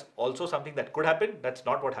कि that's also something that could happen. That's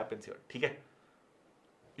not what happens here. ठीक है?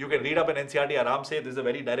 You can read up an NCERT आराम से. This is a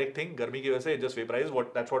very direct thing. गर्मी की वजह से just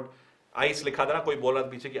vaporizes. That's what ice लिखा था ना, कोई बोल रहा था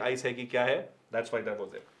पीछे कि ice है कि क्या है. That's why that was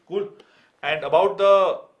there. Cool. And about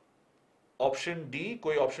the option D,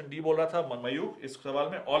 कोई option D बोल रहा था मयूक इस सवाल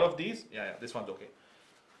में. All of these, this one's okay.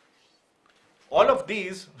 All of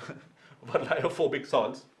these were lyophobic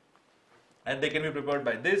salts, and they can be prepared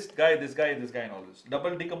by this guy, this guy, this guy, and all this.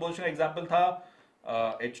 Double decomposition example था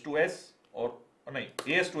H2S और नहीं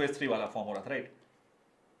AS2S3 वाला form हो रहा था, right?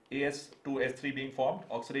 AS2S3 being formed.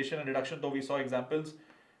 Oxidation and reduction, तो we saw examples.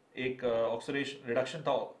 एक oxidation reduction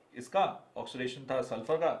था इसका, oxidation था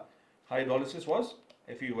sulfur का. Hydrolysis was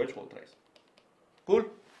FeOH whole thrice. Cool?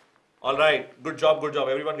 Alright, good job,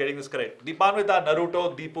 everyone getting this correct. Deepanvita,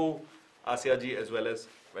 Naruto, Deepu, Asya ji as well as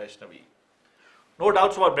Vaishnavi. No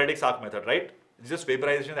doubts about Brady's arc method, right? It's just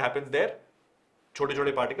vaporization that happens there. छोटे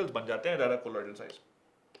छोटे particles बन जाते हैं that are colloidal size.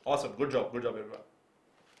 Awesome, good job everyone.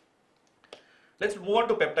 Let's move on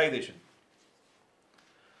to peptidation.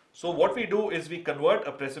 So what we do is we convert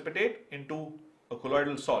a precipitate into a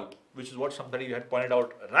colloidal salt, which is what somebody had pointed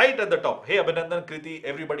out right at the top. Hey Abhinandan, Kriti,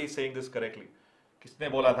 everybody is saying this correctly. किसने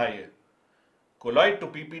बोला था ये? Colloid to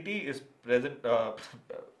PPT is present.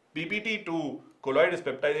 PPT to colloid is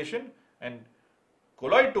peptidation, and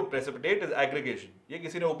colloid to precipitate is aggregation. ये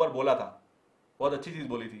किसी ने ऊपर बोला था. बहुत अच्छी चीज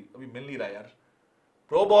बोली थी. अभी मिल नहीं रहा यार.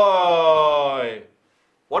 Pro boy.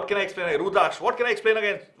 What can I explain again? Rudraksh, what can I explain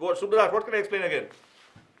again? Subhadraksh, what can I explain again?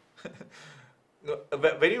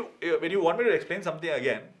 when you want me to explain something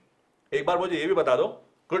again, एक बार मुझे ये भी बता दो.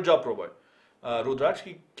 Good job, Pro boy. रुद्राक्ष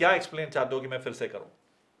की क्या explain चाहते हो कि मैं फिर से करूं?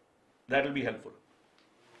 That will be helpful.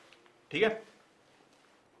 ठीक है?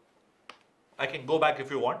 I can go back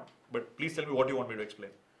if you want, but please tell me what you want me to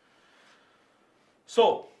explain.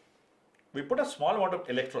 So, we put a small amount of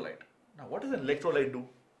electrolyte. Now, what does an electrolyte do?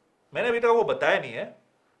 मैंने अभी तक वो बताया नहीं है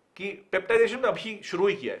कि peptization अभी शुरू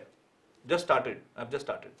ही किया है. Just started. I've just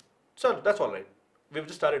started. So that's all right. We've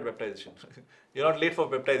just started peptidation. You're not late for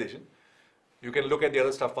peptidation. You can look at the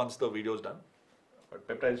other stuff once the video is done. But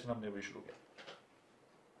peptidation हमने अभी शुरू किया.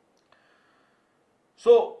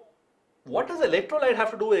 So what does electrolyte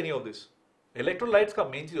have to do with any of this? Electrolytes का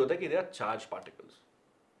main चीज होता है कि they are charged particles.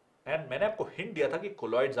 And मैंने आपको hint दिया था कि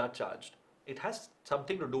colloids are charged. It has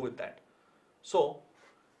something to do with that. So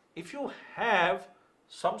if you have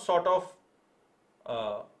some sort of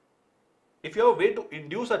if you have a way to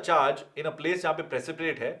induce a charge in a place जहाँ पे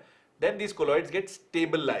precipitate है, then these colloids get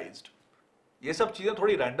stabilized. ये सब चीजें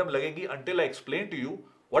थोड़ी random लगेंगी until I explain to you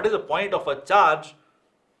what is the point of a charge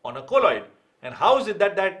on a colloid and how is it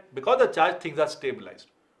that because the charge things are stabilized.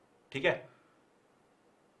 ठीक है?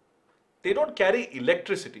 They don't carry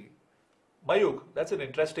electricity. Mayuk, that's an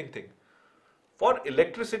interesting thing. For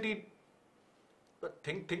electricity,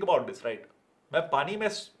 think about this, right? मैं पानी में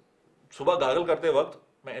सुबह gargle करते वक्त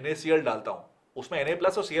मैं NaCl डालता हूं, उसमें Na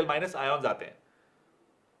प्लस और Cl माइनस आयन्स आते हैं,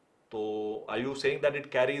 तो are you saying that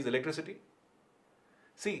it carries electricity?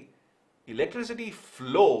 See, electricity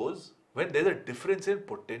flows when there's a difference in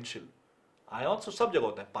potential. Ions तो सब जगह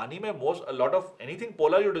होता है, पानी में a lot of anything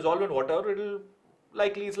polar you dissolve in water,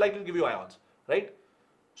 it's likely to give you ions, right?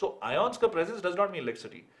 So ions का presence does not mean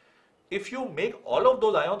electricity. If you make all of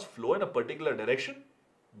those ions flow in a particular direction,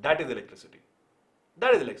 that is electricity.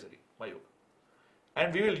 That is electricity, Mayuk.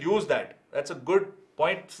 And we will use that. That's a good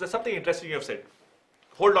point. There's something interesting you have said.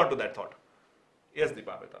 Hold on to that thought. Yes,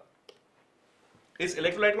 Deepamita. इस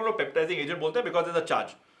electrolyte को हम लोग peptizing agent बोलते हैं because there's a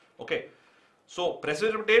charge. Okay. So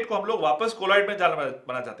precipitate को हम लोग वापस colloid में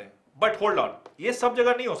बना चाहते हैं. But hold on. ये सब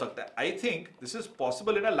जगह नहीं हो सकता है. I think this is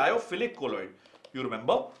possible in a lyophilic colloid. You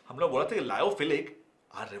remember? हम लोग बोला था कि lyophilic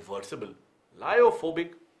are reversible.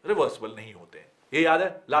 Lyophobic reversible नहीं होते हैं. ये याद है?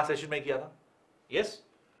 Last session में किया था. Yes?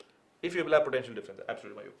 If you apply potential difference,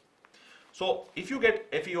 absolutely, Mayu. So, if you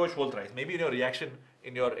get FeOH whole thrice, maybe in your reaction,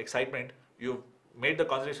 in your excitement, you've made the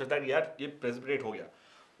concentration that ये precipitate हो गया.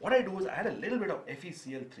 What I do is I add a little bit of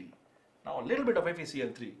FeCl3. Now, a little bit of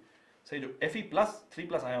FeCl3, say जो Fe plus 3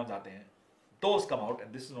 plus ions आते हैं, those come out,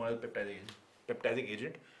 and this is known as peptizing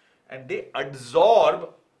agent, and they adsorb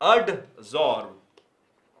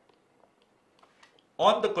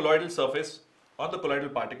on the colloidal surface, on the colloidal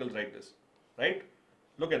particles like this, right?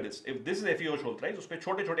 Look at this. If this is FeOH whole thrice, उसपे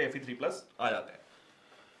छोटे-छोटे Fe3 plus आ जाते हैं.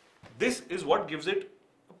 This is what gives it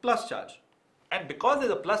a plus charge. And because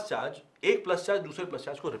there's a plus charge, एक plus charge दूसरे plus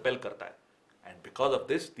charge को repel करता है. And because of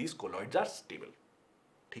this, these colloids are stable.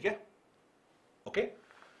 ठीक है? Okay?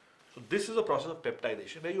 So this is a process of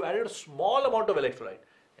peptidation where you added a small amount of electrolyte.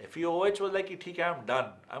 FeOH was like, ठीक है, I'm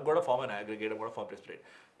done. I'm going to form an aggregate. I'm going to form precipitate.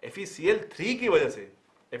 FeCl3 की वजह से,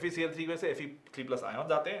 Fe3 plus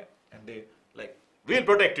ions आते हैं, and they like will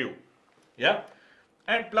protect you, yeah,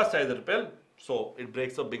 and plus charge repel, so it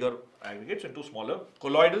breaks the bigger aggregates into smaller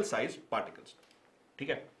colloidal sized particles. ठीक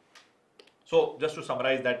है? So just to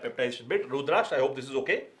summarize that peptidation bit, Rudraksh, I hope this is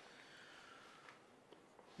okay.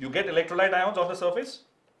 You get electrolyte ions on the surface.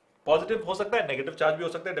 Positive हो सकता है, negative charge भी हो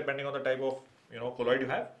सकता है, depending on the type of colloid you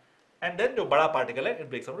have. And then जो बड़ा particle है, it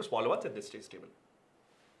breaks up into smaller ones and this stays stable.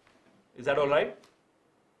 Is that all right?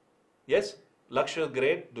 Yes. Lakshya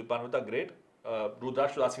great, Dupamita great.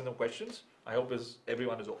 Rudraksh was asking them questions. I hope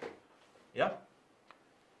everyone is okay. Yeah?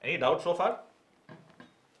 Any doubts so far?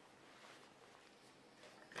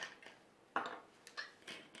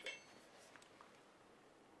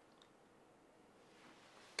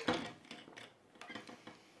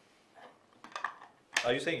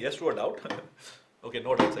 Are you saying yes to a doubt? Okay,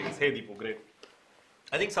 no doubts I guess. Hey Deepu, great.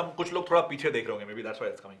 I think कुछ लोग थोड़ा पीछे देख रहे होंगे. Maybe that's why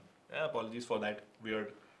it's coming. Yeah, apologies for that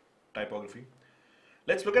weird typography.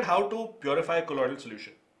 Let's look at how to purify a colloidal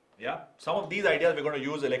solution. Yeah, some of these ideas we're going to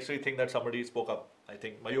use electricity thing that somebody spoke up. I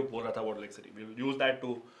think Mayuk बोल रहा था about electricity. We'll use that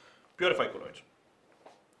to purify colloids.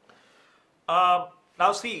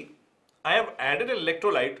 Now see, I have added an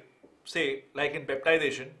electrolyte, say like in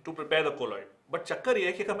peptidation, to prepare the colloid. But चक्कर ये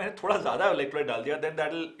है कि अगर मैंने थोड़ा ज़्यादा electrolyte डाल दिया, then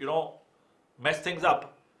that will mess things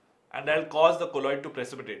up, and that will cause the colloid to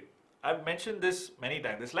precipitate. I've mentioned this many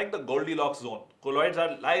times. It's like the Goldilocks zone. Colloids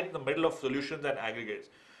are like in the middle of solutions and aggregates.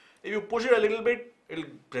 If you push it a little bit, it'll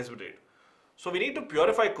precipitate. So we need to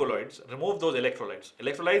purify colloids, remove those electrolytes.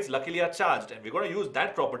 Electrolytes luckily are charged, and we're going to use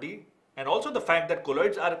that property and also the fact that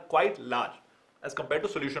colloids are quite large as compared to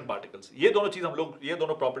solution particles. ये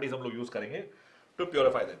दोनों properties हम लोग use करेंगे to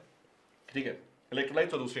purify them. ठीक है?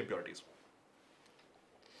 Electrolytes और दूसरी impurities.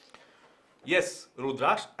 Yes,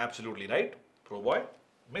 Rudraksh, absolutely right. Pro boy.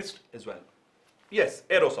 Mist as well. Yes,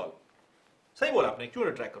 aerosol. सही बोला आपने, क्यों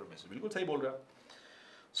retract करो mist? बिल्कुल सही बोल रहा.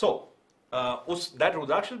 So, that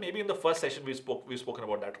Rudraksh, maybe in the first session we've spoken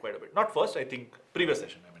about that quite a bit. Not first, I think previous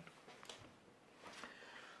session I meant.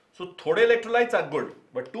 So थोड़े electrolytes are good,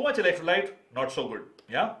 but too much electrolyte not so good.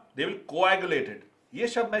 Yeah, they will coagulate it. ये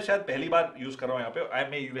शब्द मैं शायद पहली बार use कर रहा हूँ यहाँ पे. I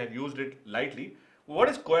may have used it lightly. What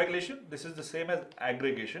is coagulation? This is the same as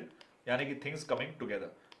aggregation, यानी कि things coming together.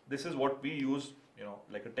 This is what we use,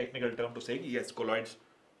 like a technical term to say yes, colloids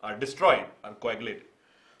are destroyed, are coagulated.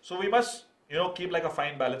 So we must, keep like a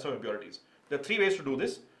fine balance of impurities. There are three ways to do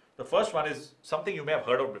this. The first one is something you may have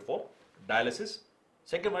heard of before, dialysis.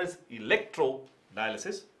 Second one is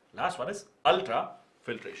electrodialysis. Last one is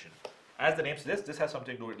ultrafiltration. As the name suggests, this has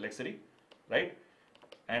something to do with electricity, right?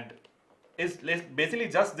 And is basically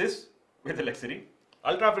just this with electricity.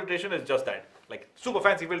 Ultrafiltration is just that, like super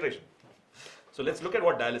fancy filtration. So let's look at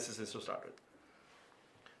what dialysis is to start with.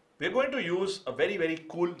 We're going to use a very, very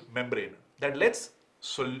cool membrane that lets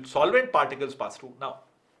solvent particles pass through. Now,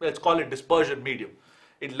 let's call it dispersion medium.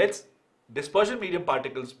 It lets dispersion medium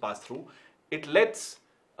particles pass through. It lets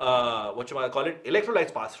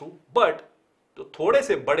electrolytes pass through. But तो थोड़े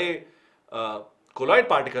से बड़े colloid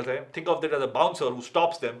particles हैं, think of it as a bouncer who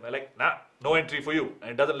stops them, like, nah, no entry for you,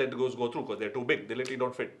 and doesn't let the go through because they're too big, they literally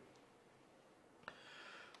don't fit.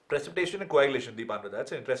 Precipitation and coagulation, Deepandra,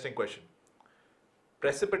 that's an interesting question.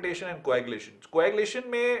 Precipitation and coagulation. Coagulation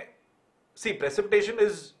में, see, precipitation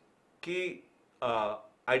is कि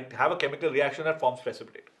I have a chemical reaction that forms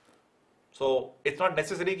precipitate. So it's not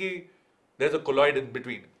necessary कि there's a colloid in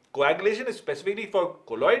between. Coagulation is specifically for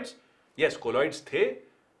colloids. Yes, colloids थे,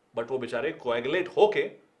 but वो बेचारे coagulate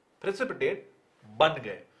होके precipitate बन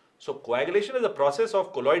गए. So coagulation is a process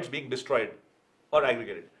of colloids being destroyed or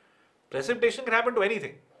aggregated. Precipitation can happen to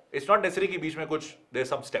anything. It's not necessary कि बीच में कुछ there's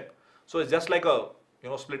some step. So it's just like a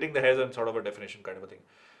splitting the hairs and sort of a definition kind of a thing.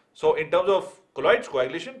 So in terms of colloids,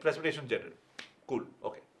 coagulation, precipitation general. Cool.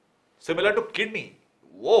 Okay. Similar to kidney.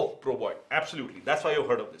 Whoa, pro boy. Absolutely. That's why you've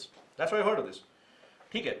heard of this. That's why you heard of this.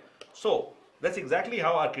 Okay. So that's exactly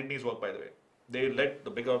how our kidneys work, by the way. They let the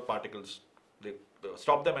bigger particles, they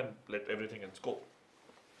stop them and let everything else go.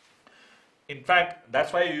 In fact,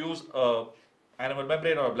 that's why you use a animal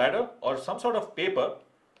membrane or a bladder or some sort of paper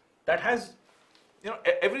that has,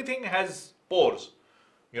 everything has pores,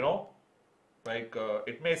 like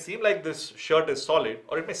it may seem like this shirt is solid,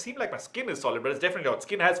 or it may seem like my skin is solid, but it's definitely not.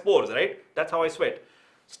 Skin has pores, right? That's how I sweat.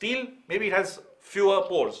 Steel, maybe it has fewer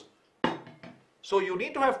pores. So you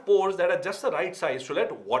need to have pores that are just the right size to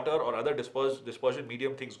let water or other dispersion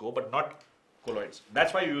medium things go, but not colloids.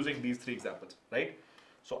 That's why you're using these three examples, right?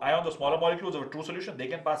 So ion, the smaller molecules of a true solution, they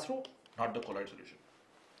can pass through, not the colloid solution.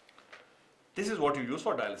 This is what you use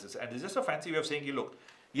for dialysis, and it's just a fancy way of saying, look,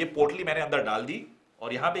 ये पोटली मैंने अंदर डाल दी,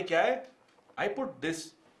 और यहाँ पे क्या है? I put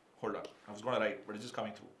this. Hold on, I was going to write, but it's just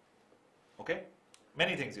coming through. Okay,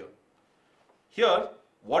 many things here. Here,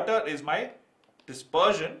 water is my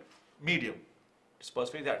dispersion medium.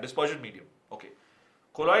 Dispersed phase, yeah, dispersion medium. Okay.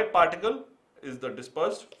 Colloid particle is the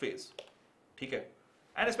dispersed phase. ठीक है.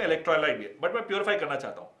 And इसमें electrolyte भी है. But मैं purify करना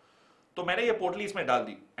चाहता हूँ. तो मैंने ये पोटली इसमें डाल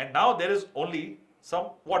दी. And now there is only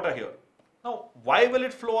some water here. Now, why will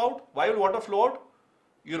it flow out? Why will water flow out?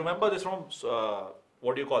 You remember this from,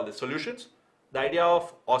 what do you call this? Solutions? The idea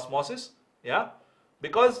of osmosis. Yeah.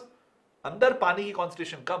 Because अंदर पानी की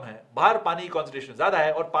concentration कम है, बाहर पानी की concentration ज़्यादा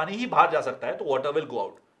है, और पानी ही बाहर जा सकता है, तो water will go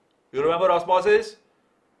out. You remember osmosis?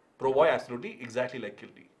 Pro boy, absolutely, exactly like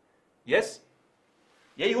kidney. Yes?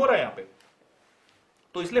 यही हो रहा है यहाँ पे.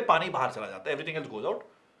 तो इसलिए पानी बाहर चला जाता है, everything else goes out,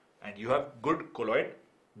 and you have good colloid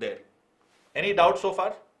there. Any doubts so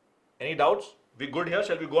far? Any doubts? We good here?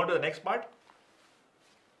 Shall we go on to the next part?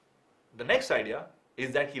 The next idea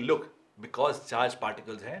is that look, because charged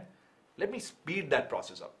particles हैं, let me speed that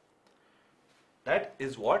process up. That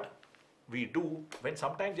is what we do when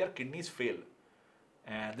sometimes your kidneys fail.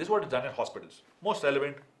 And this is what is done in hospitals. Most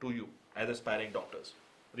relevant to you as aspiring doctors.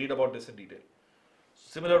 Read about this in detail.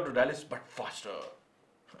 Similar to dialysis, but faster.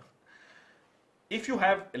 If you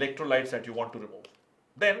have electrolytes that you want to remove,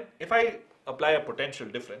 then if I apply a potential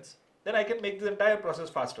difference, then I can make this entire process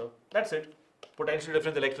faster. That's it. Potential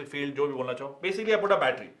difference, electric field, जो भी बोलना चाहो. Basically, I put a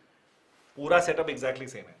battery. पूरा setup exactly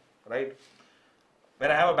same है, right?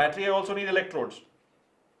 When I have a battery, I also need electrodes.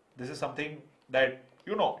 This is something that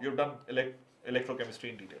you've done electrochemistry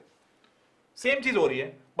in detail. Same चीज हो रही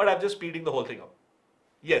है, but I'm just speeding the whole thing up.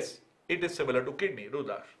 Yes, it is similar to kidney,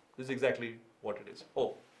 Rudraksh. This is exactly what it is.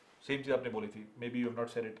 Oh, same चीज आपने बोली थी. Maybe you have not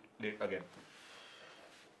said it late again.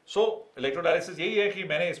 So electrodialysis यही है कि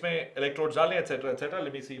मैंने इसमें electrodes डाले, etc., etc.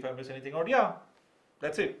 Let me see if I miss anything out. Yeah,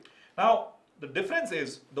 that's it. Now the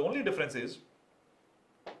only difference is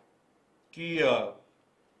कि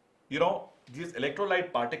these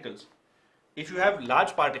electrolyte particles, if you have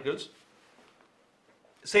large particles,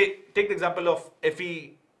 say take the example of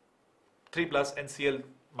Fe3 plus and Cl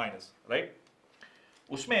minus, right?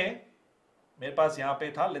 उसमें मेरे पास यहाँ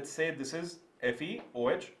पे था, let's say this is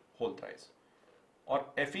FeOH whole thrice,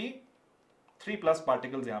 और Fe3 plus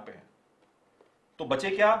particles यहाँ पे हैं, तो बचे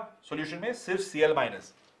क्या सॉल्यूशन में? सिर्फ Cl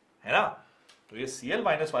माइनस है ना. तो ये Cl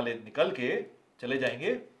माइनस वाले निकल के चले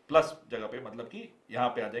जाएंगे प्लस जगह पे, मतलब कि यहाँ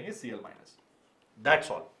पे आ जाएंगे Cl माइनस.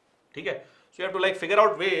 That's all. ठीक है. So you have to like figure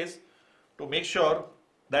out ways to make sure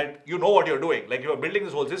that you know what you are doing. Like you are building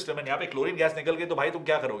this whole system and यहाँ पे क्लोरीन गैस निकल गई तो भाई तुम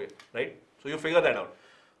क्या करोगे, right? So you figure that out.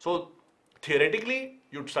 So theoretically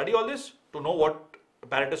you study all this to know what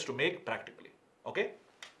apparatus to make practically. Okay,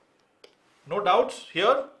 no doubts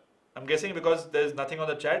here, I'm guessing, because there's nothing on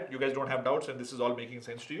the chat. You guys don't have doubts and this is all making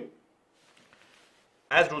sense to you.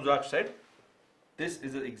 As Rudraksh said, this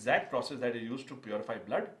is the exact process that is used to purify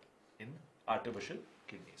blood in artificial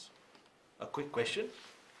kidneys. A quick question.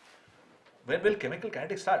 When will chemical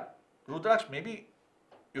kinetics start? Rudraksh, maybe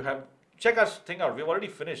you have, check our thing out. We've already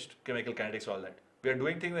finished chemical kinetics, all that. We are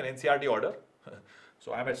doing things in NCRT order.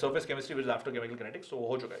 So I'm at surface chemistry, which is after chemical kinetics. So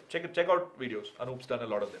ho chuka hai. Check out videos. Anoop's done a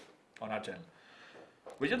lot of them on our channel.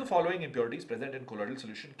 Which of the following impurities present in colloidal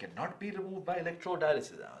solution cannot be removed by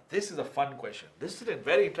electrodialysis? Now, this is a fun question. This is a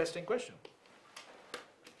very interesting question.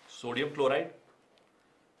 Sodium chloride,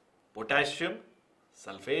 potassium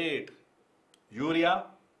sulfate, urea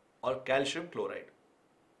or calcium chloride.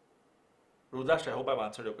 Rudraksh, I hope I've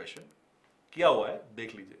answered your question. किया हुआ है,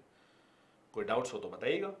 देख लीजिए. कोई doubts हो तो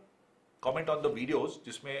बताइएगा. Comment on the videos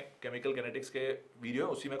जिसमें chemical kinetics के वीडियो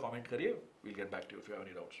है, उसी में comment करिए. We'll get back to you if you have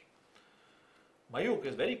any doubts. Mayuk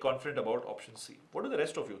is very confident about option C. What do the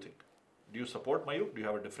rest of you think? Do you support Mayuk? Do you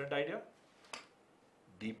have a different idea?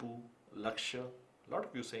 Deepu, Lakshya, a lot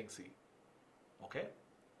of you saying C. Okay.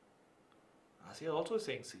 Ashish also is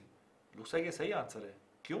saying C. Looks like ये सही answer है.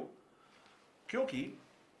 क्यों? क्योंकि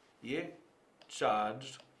ये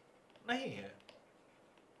charged नहीं है.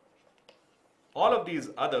 All of these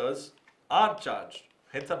others are charged.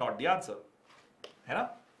 Hence are not the answer. है ना?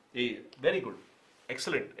 Very good.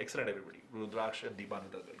 Excellent, excellent everybody. Rudraksh and Deepan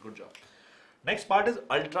does well. Good job. Next part is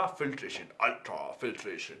ultrafiltration.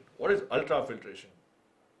 Ultrafiltration. What is ultrafiltration?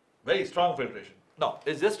 Very strong filtration. No,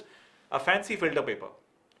 it's just a fancy filter paper.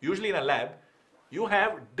 Usually in a lab, you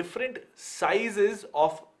have different sizes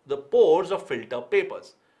of the pores of filter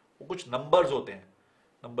papers. कुछ numbers होते हैं.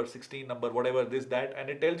 Number 16, number whatever, this, that, and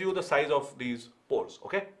it tells you the size of these pores.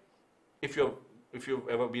 Okay? If you've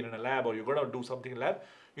ever been in a lab or you're going to do something in lab,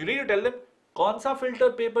 you need to tell them कौन सा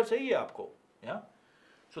filter paper चाहिए आपको. Yeah?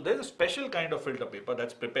 So there's a special kind of filter paper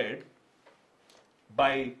that's prepared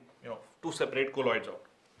by to separate colloids out.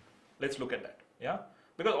 Let's look at that. Yeah?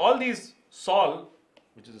 Because all these sol,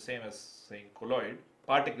 which is the same as saying colloid,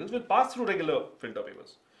 particles will pass through regular filter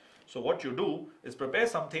papers. So what you do is prepare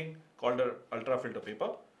something called an ultrafilter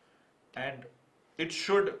paper, and it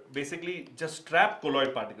should basically just trap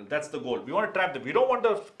colloid particles. That's the goal. We want to trap them. We don't want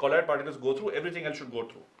the colloid particles to go through. Everything else should go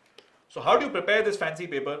through. So how do you prepare this fancy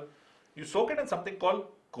paper? You soak it in something called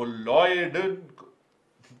collodion.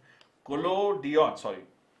 Sorry,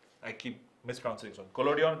 I keep mispronouncing this one.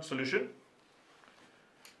 Collodion solution.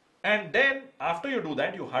 And then after you do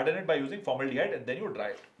that, you harden it by using formaldehyde and then you dry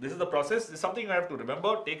it. This is the process. This is something you have to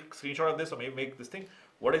remember. Take a screenshot of this or maybe make this thing.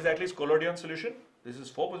 What exactly is collodion solution? This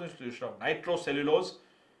is 4% solution of nitrocellulose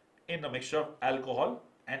in a mixture of alcohol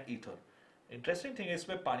and ether. Interesting thing is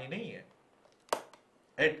इसमें पानी नहीं है.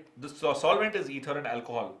 The solvent is ether and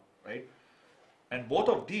alcohol, right? And both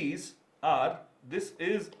of these are, this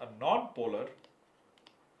is a non-polar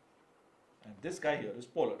and this guy here is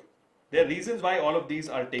polar. There are reasons why all of these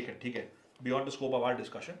are taken, ठीक है? Beyond the scope of our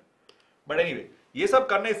discussion. But anyway, ये सब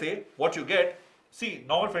करने से what you get, see,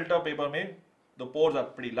 normal filter paper में the pores are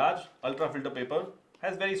pretty large. Ultra filter paper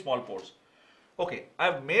has very small pores. Okay,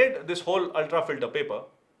 I've made this whole ultra filter paper.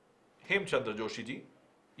 Hemchandra Joshi ji,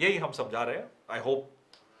 यही हम समझा रहे हैं. I hope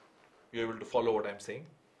you're able to follow what I'm saying.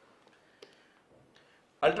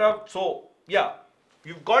 So yeah,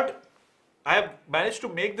 I have managed to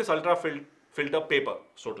make this ultra filter paper,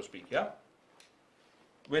 so to speak, yeah,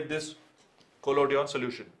 with this collodion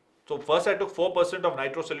solution. So first I took 4% of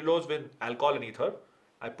nitrocellulose with alcohol and ether.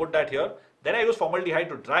 I put that here. Then I use formaldehyde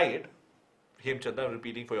to dry it. Hemchandra, I'm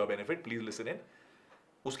repeating for your benefit. Please listen in.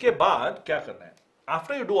 उसके बाद क्या करना है?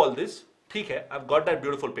 After you do all this, ठीक है, I've got that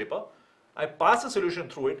beautiful paper. I pass the solution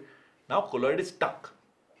through it. Now colloid is stuck.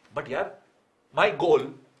 But yeah, my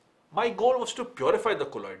goal was to purify the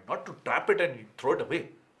colloid, not to trap it and throw it away.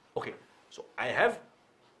 Okay, so I have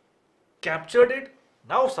captured it.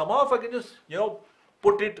 Now somehow if I can just,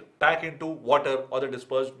 put it back into water or the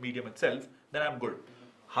dispersed medium itself, then I'm good.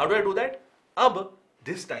 How do I do that?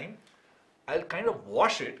 This time, I'll kind of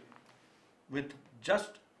wash it with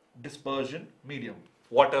just dispersion medium,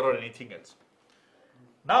 water or anything else.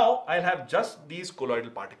 Now, I'll have just these colloidal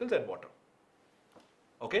particles and water.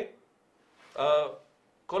 Okay?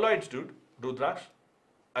 Colloids, dude, Rudraksh,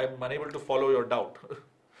 I'm unable to follow your doubt.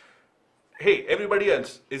 Hey, everybody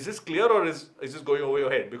else, is this clear or is this going over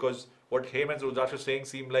your head? Because what Hem and Rudraksh are saying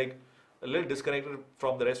seem like a little disconnected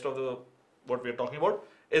from the rest of what we're talking about.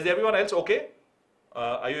 Is everyone else okay?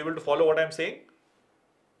 Are you able to follow what I'm saying?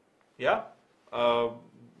 Yeah?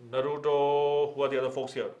 Naruto, who are the other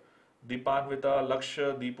folks here? Deepanvita,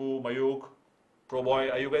 Lakshya, Deepu, Mayuk,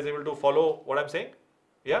 Proboy, are you guys able to follow what I'm saying?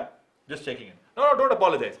 Yeah? Just checking in. No, don't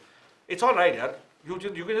apologize. It's alright, yaar. You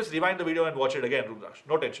can just rewind the video and watch it again, Rudraksh.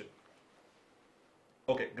 No tension.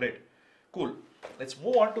 Okay, great. Cool. Let's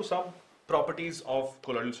move on to some properties of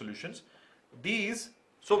colloidal solutions. These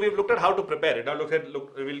So we've looked at how to prepare it. Now we're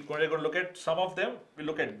going to look at some of them. We'll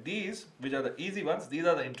look at these, which are the easy ones. These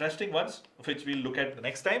are the interesting ones, which we'll look at the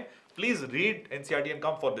next time. Please read NCERT and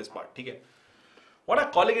come for this part. ठीक है? What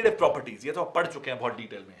are colligative properties? ये तो आप पढ़ चुके हैं बहुत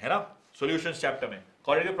detail में, है ना? Solutions chapter में.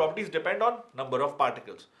 Colligative properties depend on number of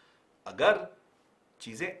particles. अगर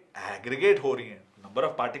चीजें aggregate हो रही हैं, number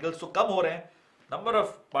of particles तो कम हो रहे हैं, number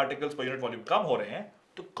of particles per unit volume कम हो रहे हैं,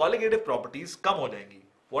 तो colligative properties कम हो जाएंगी.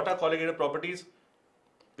 What are colligative properties?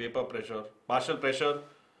 Vapor pressure, partial pressure,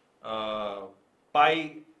 pi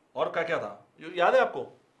और क्या था? याद है आपको?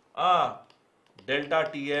 Delta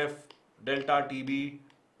TF, delta TB,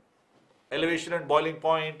 elevation and boiling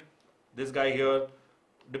point, this guy here,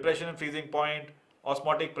 depression and freezing point,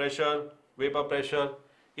 osmotic pressure, vapor pressure,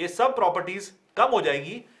 ये सब properties कम हो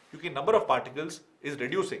जाएंगी क्योंकि number of particles is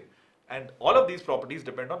reducing, and all of these properties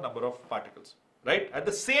depend on number of particles, right? At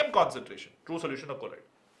the same concentration, true solution of colloid.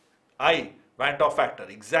 I, Van 't Hoff factor,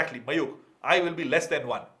 exactly, Mayuk, I will be less than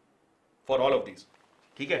 1 for all of these.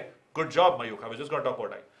 ठीक है? Good job, Mayuk. I was just going to talk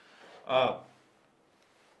about I.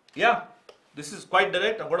 Yeah, this is quite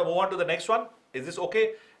direct. I'm going to move on to the next one. Is this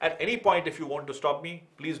okay? At any point, if you want to stop me,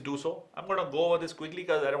 please do so. I'm going to go over this quickly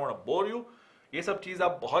because I don't want to bore you. ये सब चीज़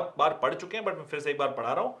आप बहुत बार पढ़ चुके हैं, but मैं फिर से एक बार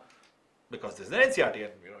पढ़ा रहा हूँ because this is an NCERT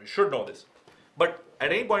and you should know this. But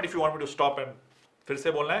at any point, if you want me to stop and फिर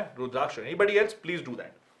से बोलना है, Rudraksh or anybody else, please do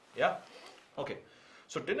that. Yeah. Okay.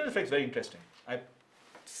 So Tyndall effect is very interesting. I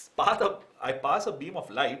pass a beam of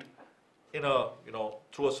light in a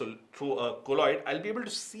through a colloid. I'll be able to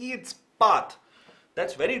see its path.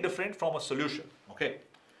 That's very different from a solution. Okay.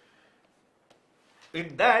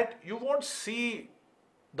 In that you won't see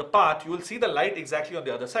the path. You will see the light exactly on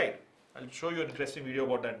the other side. I'll show you an interesting video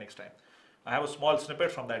about that next time. I have a small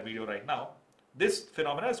snippet from that video right now. This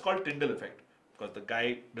phenomena is called Tyndall effect because the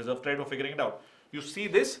guy deserves credit for figuring it out. You see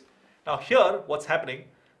this? Now here what's happening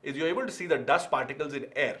is you're able to see the dust particles in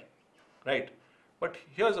air, right? But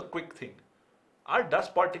here's a quick thing. Are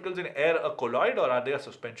dust particles in air a colloid or are they a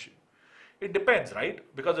suspension? It depends, right?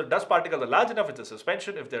 Because if dust particles are large enough, it's a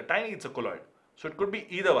suspension. If they're tiny, it's a colloid. So it could be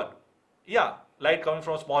either one. Yeah, light coming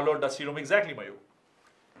from a small or dusty room, exactly, Mayu.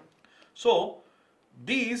 So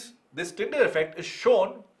this Tyndall effect is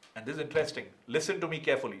shown, and this is interesting. Listen to me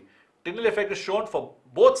carefully. Tyndall effect is shown for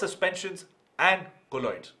both suspensions and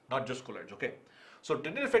colloids, not just colloids, okay? So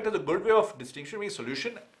Tyndall effect is a good way of distinguishing between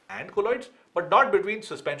solution and colloids, but not between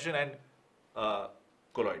suspension and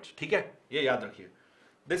colloids. ठीक है? ये याद रखिए.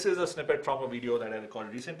 This is a snippet from a video that I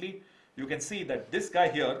recorded recently. You can see that this guy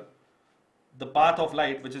here, the path of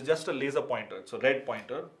light, which is just a laser pointer, it's a red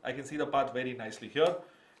pointer. I can see the path very nicely here,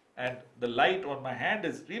 and the light on my hand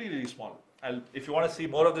is really, really small. If you want to see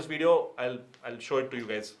more of this video, I'll show it to you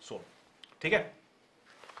guys soon. ठीक है?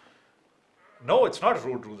 No, it's not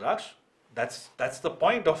rude, Rudraksh. That's the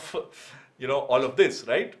point of all of this,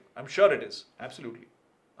 right? I'm sure it is. Absolutely.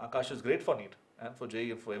 Aakash is great for NEET and for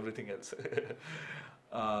JEE and for everything else.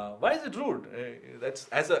 Why is it rude? That's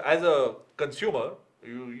as a consumer,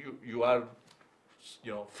 you are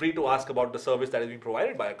free to ask about the service that is being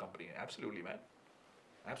provided by a company. Absolutely, man.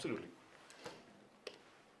 Absolutely.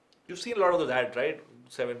 You've seen a lot of those ads, right?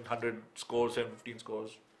 700 scores, 715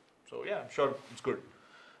 scores. So yeah, I'm sure it's good.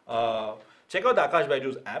 Check out the Aakash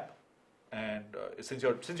BYJU'S app, and since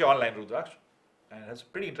you're online, Rudraksh, and it has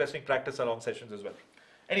pretty interesting practice along sessions as well.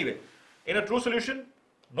 Anyway, in a true solution,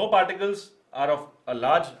 no particles are of a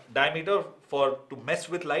large diameter to mess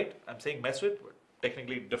with light. I'm saying mess with, but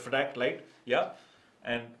technically diffract light, yeah,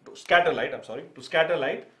 and to scatter light. To scatter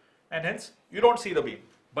light, and hence you don't see the beam.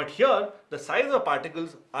 But here, the size of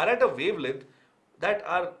particles are at a wavelength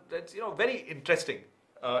that's very interesting.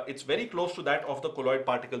 It's very close to that of the colloid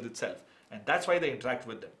particles itself, and that's why they interact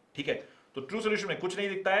with them. ठीक है? तो true solution में कुछ नहीं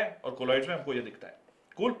दिखता है और colloids में हमको ये दिखता है.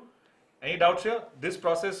 Cool? Any doubts here? This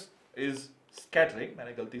process is scattering.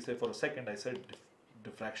 मैंने गलती से for a second I said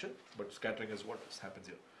diffraction, but scattering is what happens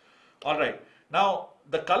here. All right. Now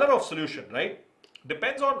the color of solution, right,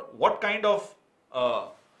 depends on what kind of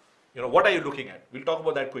what are you looking at. We'll talk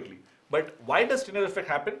about that quickly. But why does Tyndall effect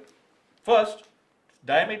happen? First,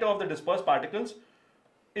 diameter of the dispersed particles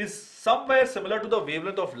is somewhere similar to the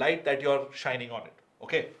wavelength of light that you're shining on it.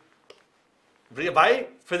 Okay. Why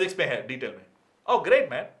physics में है detail में? Oh, great,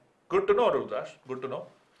 man. Good to know, Rudraksh. Good to know.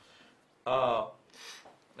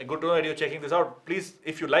 Good to know that you're checking this out. Please,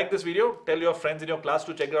 if you like this video, tell your friends in your class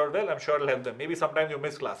to check it out well. I'm sure it'll help them. Maybe sometimes you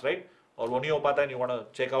miss class, right? Or वो नहीं हो पाता and you want to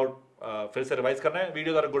check out, फिर से revise करना है.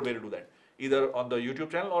 Videos are a good way to do that. Either on the YouTube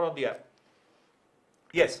channel or on the app.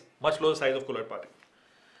 Yes, much lower size of colloid particle.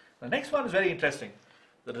 The next one is very interesting.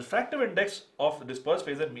 The refractive index of the dispersed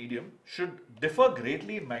phase and medium should differ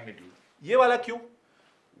greatly in magnitude. ये वाला क्यों?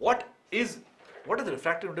 what does the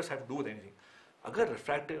refractive index have to do with anything? अगर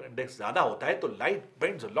refractive index ज़्यादा होता है तो light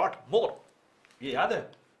bends a lot more. ये याद है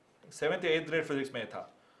 7th या 8th grade physics में था.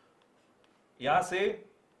 यहाँ से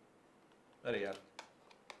अरे यार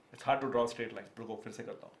it's hard to draw a straight line. रुको फिर से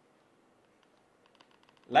करता हूँ.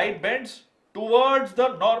 Light bends towards the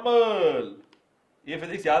normal. ये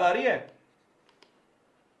physics याद आ रही है?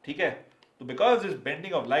 ठीक है. तो because this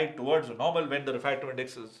bending of light towards the normal when the refractive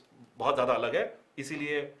index is बहुत ज़्यादा अलग है,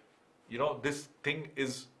 इसीलिए this thing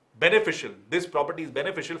is beneficial. This property is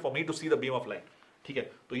beneficial for me to see the beam of light. ठीक है.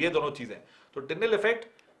 तो ये दोनों चीजें. तो Tyndall effect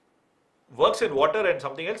works in water and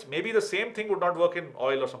something else. Maybe the same thing would not work in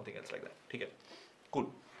oil or something else like that. ठीक है. Cool.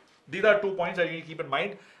 These are 2 points that you need to keep in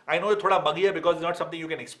mind. I know it's थोड़ा muggy है because it's not something you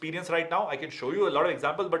can experience right now. I can show you a lot of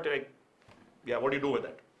examples, but yeah, what do you do with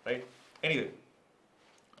that, right? Anyway,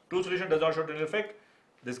 true solution does not show Tyndall effect.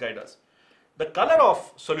 This guy does. The color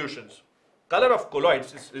of solutions, color of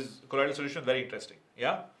colloids is colloidal solution, very interesting.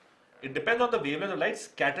 Yeah, it depends on the wavelength of light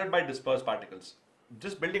scattered by dispersed particles.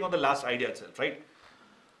 Just building on the last idea itself, right?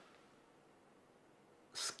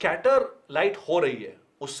 Scatter light हो रही है,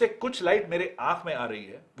 उससे कुछ light मेरे आँख में आ रही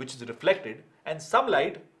है, which is reflected, and some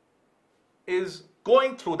light is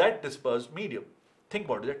going through that dispersed medium. Think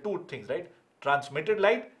about it. There are two things, right? Transmitted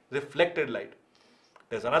light, reflected light.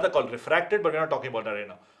 There's another called refracted, but we're not talking about that right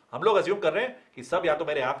now. हम लोग assume कर रहे हैं कि सब या तो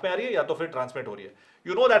मेरे आँख में आ रही है या तो फिर transmit हो रही है.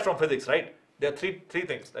 You know that from physics, right? There are three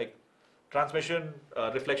things like transmission,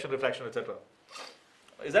 reflection, refraction, etc.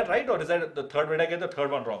 Is that right, or is that the third? Did I get the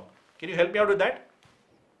third one wrong? Can you help me out with that?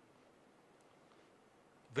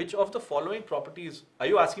 Which of the following properties? Are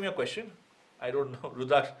you asking me a question? I don't know.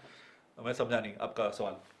 Rudraksh, मैं समझा नहीं आपका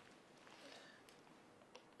सवाल.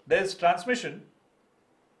 There is transmission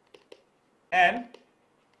and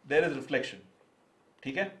there is reflection.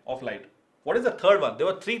 ठीक है? Of light. What is the third one? There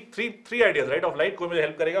were three ideas, right? Of light. कोई मुझे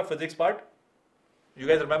help करेगा? Physics part. You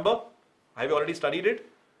guys remember? Have you already studied it?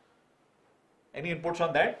 Any inputs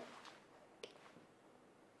on that?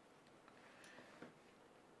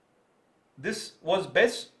 This was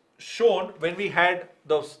best shown when we had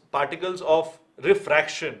the particles of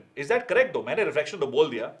refraction. Is that correct though? मैंने refraction तो बोल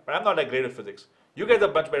दिया, but I'm not that great at physics. You guys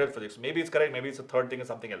are much better at physics. Maybe it's correct, maybe it's a third thing or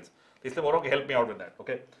something else. इसलिए बोल रहा हूँ कि help me out with that,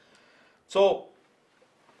 okay? So,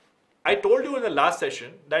 I told you in the last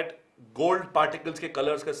session that gold particles के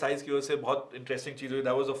colors के size की वजह से बहुत interesting चीज हुई.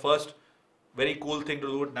 That was the first very cool thing to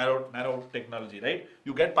do with nanotechnology, right?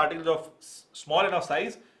 You get particles of small enough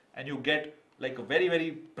size and you get like a very, very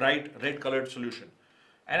bright red colored solution.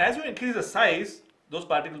 And as you increase the size, those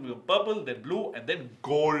particles become purple, then blue, and then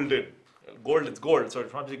golden. Gold, it's gold, so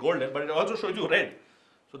it's not really golden, but it also shows you red.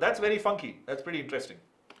 So that's very funky. That's pretty interesting.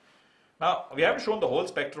 Now, we haven't shown the whole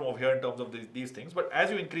spectrum over here in terms of these things, but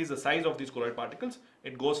as you increase the size of these colloid particles,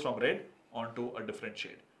 it goes from red onto a different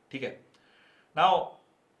shade. Okay? Now,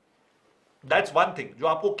 that's one thing. जो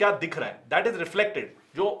आपको क्या दिख रहा है, that is reflected.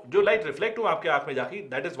 जो light reflect हुआ आपके आँख में जाके,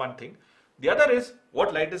 that is one thing. The other is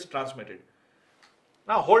what light is transmitted.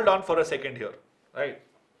 Now hold on for a second here, right?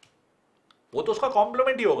 वो तो उसका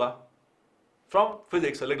complement ही होगा from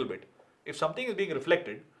physics a little bit. If something is being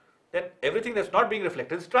reflected, then everything that's not being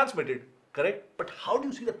reflected is transmitted, correct? But how do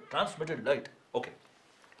you see the transmitted light? Okay,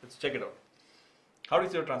 let's check it out. How do you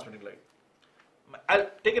see the transmitted light? I'll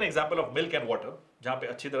take an example of milk and water, जहाँ पे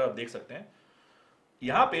अच्छी तरह आप देख सकते हैं.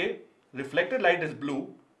 यहाँ पे reflected light is blue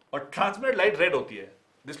और transmitted light red होती है.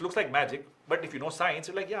 This looks like magic, but if you know science,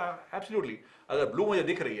 you're like, yeah, absolutely. अगर blue मुझे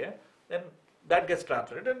दिख रही है, then that gets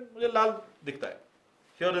transmitted and मुझे लाल दिखता है.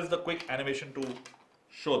 Here is the quick animation to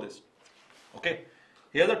show this. Okay,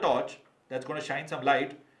 here's a torch that's going to shine some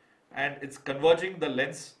light, and it's converging the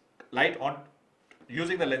lens light on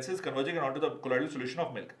using the lenses, converging it onto the colloidal solution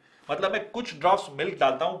of milk. मतलब मैं कुछ drops milk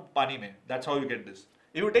डालता हूँ पानी में. That's how you get this.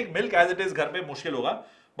 If you take milk as it is घर पे मुश्किल होगा,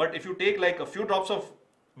 but if you take like a few drops of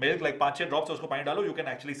milk, like 5-6 drops उसको पानी डालो, you can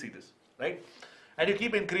actually see this, right? And you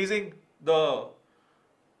keep increasing the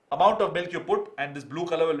amount of milk you put, and this blue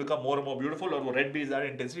color will become more and more beautiful, और वो red भी ज़्यादा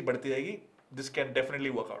intensity बढ़ती जाएगी. This can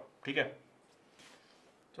definitely work out, ठीक है?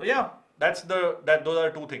 So yeah, those are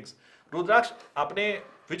two things. Rudraksh, आपने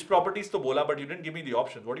which properties तो बोला, but you didn't give me the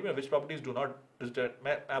options. What do you mean which properties do not?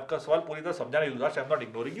 मैं आपका सवाल पूरी तरह समझा नहीं, Rudraksh. I'm not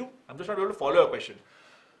ignoring you. I'm just not able to follow your question.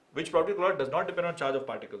 Which property does not depend on charge of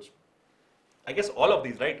particles? I guess all of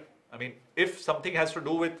these, right? I mean, if something has to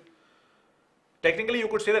do with, technically you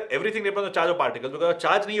could say that everything depends on the charge of particles, because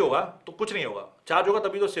charge नहीं होगा तो कुछ नहीं होगा. Charge होगा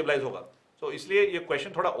तभी तो stabilize होगा. So इसलिए ये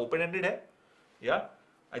question थोड़ा open-ended है. Yeah,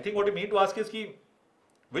 I think what you mean to ask is कि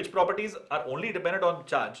which properties are only dependent on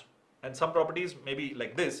charge, and some properties maybe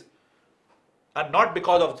like this are not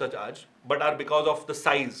because of the charge, but are because of the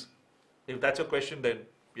size. If that's your question, then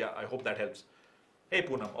Yeah, I hope that helps. Hey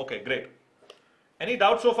Poonam, okay, great. Any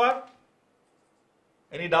doubts so far?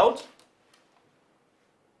 Any doubts?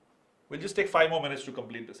 We'll just take 5 more minutes to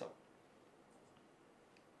complete this up.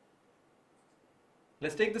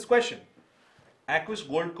 Let's take this question. Aqueous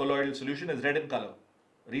gold colloidal solution is red in color.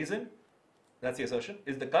 Reason? That's the assertion.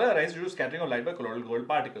 Is the color arise due to scattering of light by colloidal gold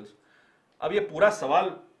particles? अब ये पूरा सवाल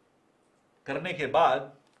करने के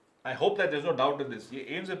बाद, I hope that there's no doubt in this. ये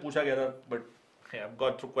aim से पूछा गया था, but hey, I've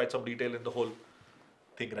gone through quite some detail in the whole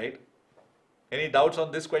thing, right? Any doubts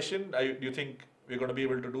on this question? Do you think we're going to be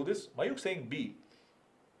able to do this? Mayuk saying B.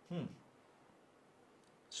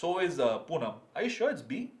 So is Poonam. Are you sure it's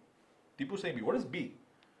B? Tipu saying B. What is B?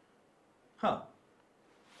 Huh.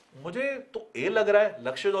 मुझे तो A लग रहा है.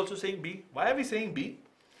 Lakshya is also saying B. Why are we saying B?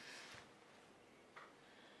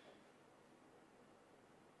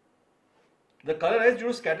 The color is due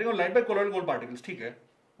to scattering of light by colloidal gold particles. ठीक है.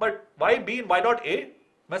 But why B and why not A?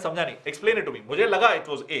 मैं समझा नहीं. Explain it to me. मुझे लगा it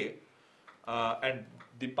was A. And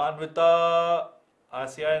Dipanvita,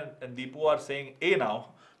 Asya and Deepu are saying A now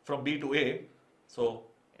from B to A. So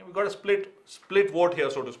we got a split vote here,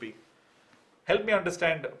 so to speak. Help me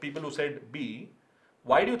understand people who said B.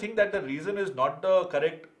 Why do you think that the reason is not the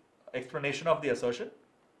correct explanation of the assertion?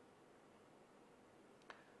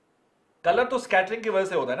 Colour तो scattering की वजह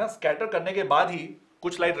से होता है ना. Scatter करने के बाद ही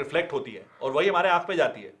कुछ लाइट रिफ्लेक्ट होती है और वही हमारे आंख पे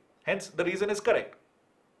जाती है. Hence the reason is correct.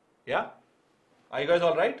 Yeah? Are you guys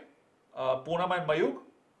all right? Poonam and Mayuk?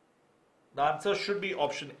 The answer should be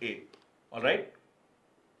option A. All right?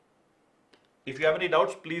 If you have any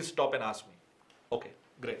doubts, please stop and ask me. Okay,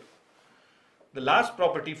 great. The last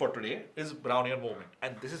property for today is Brownian movement,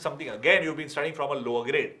 and this is something again you've been studying from a lower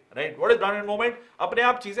grade, right? What is Brownian movement? अपने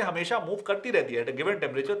आप चीजें हमेशा move करती रहती है. At a given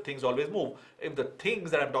temperature, things always move. If the things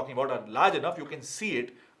that I'm talking about are large enough, you can see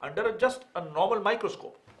it under just a normal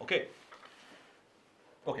microscope. Okay.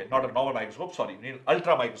 Okay, not a normal microscope. Sorry, you need an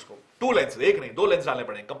ultra microscope. 2 lenses, एक नहीं, 2 lenses डालने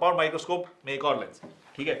पड़ेंगे. Compound microscope में एक और lens.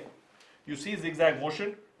 ठीक है? You see zigzag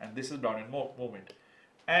motion, and this is Brownian movement,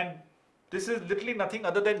 and this is literally nothing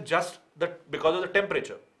other than just because of the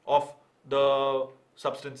temperature of the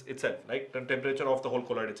substance itself, right? The temperature of the whole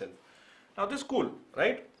colloid itself. Now this is cool,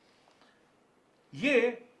 right?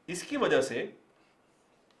 ये इसकी वजह से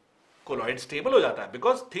colloid stable हो जाता है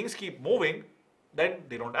because things keep moving, then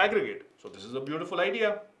they don't aggregate. So this is a beautiful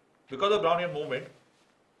idea. Because of Brownian movement,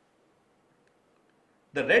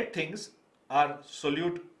 the red things are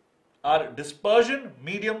dispersion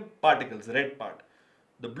medium particles, red part.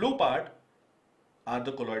 The blue part are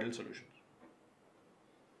the colloidal solutions.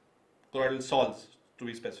 Colloidal salts, to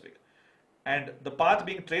be specific. And the path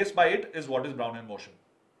being traced by it is what is Brownian motion.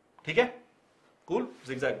 Okay? Cool?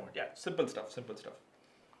 Zigzag movement. Yeah, simple stuff, simple stuff.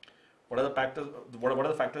 What are the factors? What are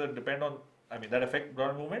the factors that depend on, that affect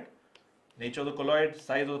Brownian movement? Nature of the colloid,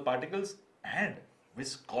 size of the particles, and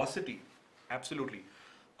viscosity. Absolutely.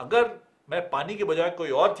 अगर मैं पानी के बजाय कोई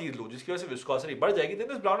और चीज लूं जिसकी वजह से viscosity बढ़ जाएगी, then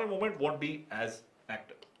this Brownian movement won't be as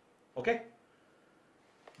active. Okay?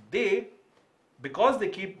 Because they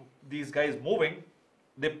keep these guys moving,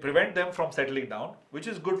 they prevent them from settling down, which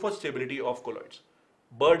is good for stability of colloids.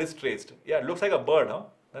 Bird is traced. Yeah, it looks like a bird, huh?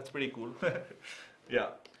 That's pretty cool. Yeah.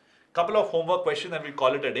 Couple of homework questions and we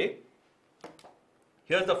call it a day.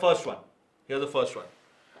 Here's the first one.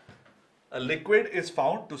 A liquid is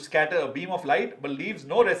found to scatter a beam of light but leaves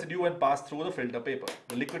no residue when passed through the filter paper.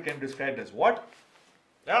 The liquid can be described as what?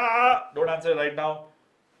 Don't answer right now.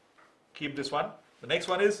 Keep this one. The next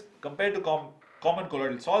one is, compared to common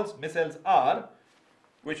colloidal salts, micelles are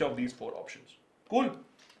which of these 4 options? Cool.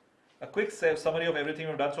 A quick summary of everything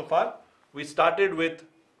we've done so far. We started with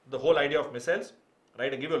the whole idea of micelles,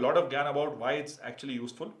 right? I give you a lot of gyan about why it's actually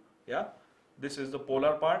useful. Yeah. This is the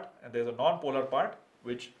polar part, and there's a non-polar part,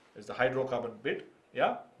 which is the hydrocarbon bit.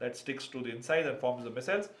 Yeah. That sticks to the inside and forms the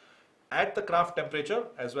micelles at the Kraft temperature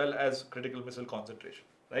as well as critical micelle concentration,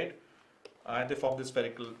 right? And they form these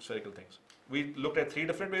spherical things. We looked at 3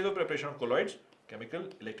 different ways of preparation of colloids: chemical,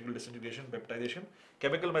 electrical disintegration, peptidation.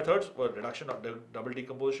 Chemical methods were reduction or double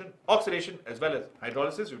decomposition, oxidation, as well as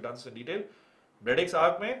hydrolysis. We've done this in detail. Brady's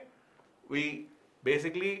arc mein, we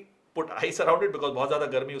basically put ice around it because बहुत ज़्यादा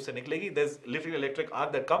गर्मी उससे निकलेगी. There's literally electric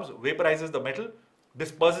arc that comes, vaporizes the metal,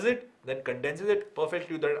 disperses it, then condenses it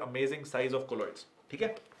perfectly with that amazing size of colloids. ठीक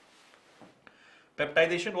है?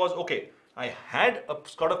 Peptidation was okay. I had a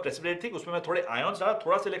sort of precipitated thing. उसमें मैं थोड़े ions डाला,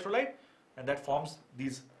 थोड़ा सा electrolyte, and that forms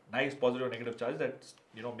these nice positive or negative charges that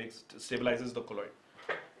stabilizes the colloid.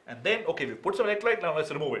 And then okay, we put some electrolyte. Now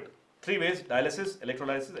let's remove it. 3 ways: dialysis,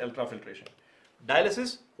 electrolysis, ultrafiltration.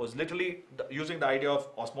 Dialysis was literally using the idea of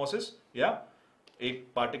osmosis. Yeah,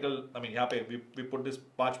 एक particle, I mean यहाँ पे we put this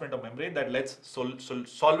parchment of membrane that lets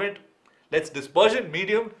solvent, lets dispersion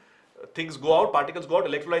medium, things go out, particles go out,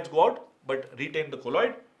 electrolytes go out, but retain the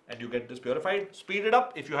colloid, and you get this purified. Speed it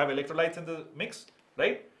up if you have electrolytes in the mix,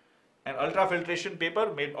 right? An ultrafiltration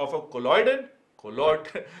paper made of a collodion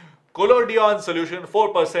solution,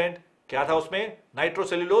 4%. क्या था उसमें?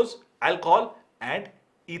 Nitrocellulose, alcohol and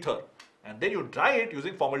ether. And then you dry it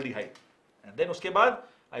using formaldehyde. And then उसके बाद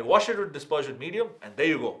I wash it with dispersion medium, and there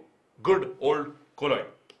you go. Good old colloid.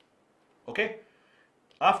 Okay?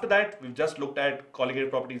 After that, we've just looked at colligated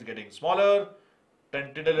properties getting smaller,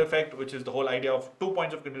 Tyndall effect, which is the whole idea of 2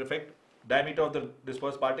 points of Tyndall effect. Diameter of the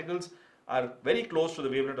dispersed particles are very close to the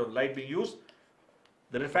wavelength of light being used.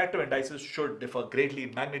 The refractive indices should differ greatly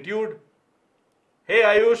in magnitude. Hey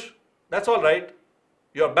Ayush, that's all right.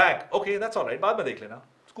 You're back. Okay, that's all right. बाद में देख लेना.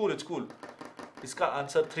 It's cool, it's cool. इसका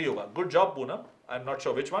answer 3 होगा. Good job, Poonam. I'm not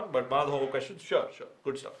sure which one, but one of the homework questions. Sure.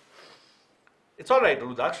 Good stuff. It's all right,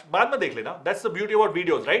 Rudaksh. बाद में देख लेना. That's the beauty about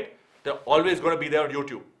videos, right? They're always going to be there on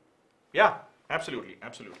YouTube. Yeah, absolutely.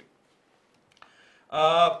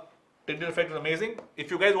 Tyndall effect is amazing.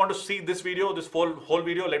 If you guys want to see this video, this whole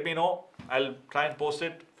video, let me know. I'll try and post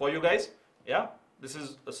it for you guys. Yeah, this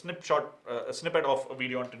is a snippet of a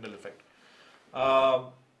video on Tyndall effect.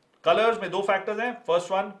 Colors में 2 factors हैं. First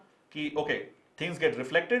one कि okay, things get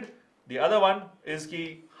reflected. The other one is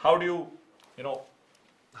कि how do you know,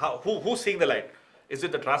 who's seeing the light? Is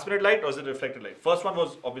it the transmitted light or is it the reflected light? First one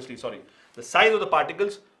was obviously, the size of the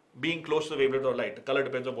particles being close to the wavelength of light. The color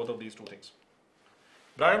depends on both of these 2 things.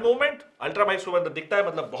 Brownian movement, ultra microscope अंदर दिखता है,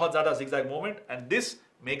 मतलब बहुत ज़्यादा zigzag movement, and this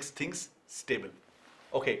makes things stable.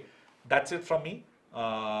 Okay, that's it from me.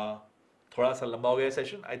 थोड़ा सा लंबा हो गया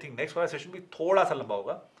सेशन. I think next वाला सेशन भी थोड़ा सा लंबा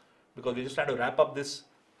होगा, because we're just trying to wrap up this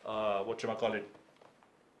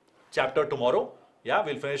chapter tomorrow. Yeah,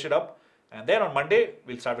 we'll finish it up, and then on Monday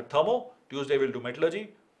we'll start with thermo. Tuesday we'll do metallurgy.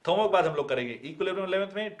 Thermo के बाद हम लोग करेंगे equilibrium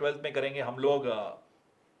 11th में, 12th में करेंगे हम लोग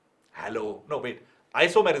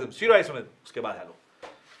isomerism, stereoisomerism, उसके बाद halo.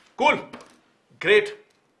 Cool, great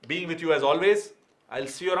being with you as always. I'll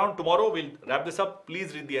see you around tomorrow. We'll wrap this up.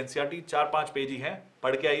 Please read the NCERT. 4-5 page ही हैं,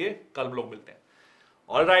 पढ़ के आइए. कल हम लोग मिलते हैं.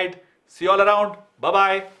 All right, see you all around. Bye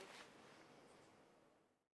bye.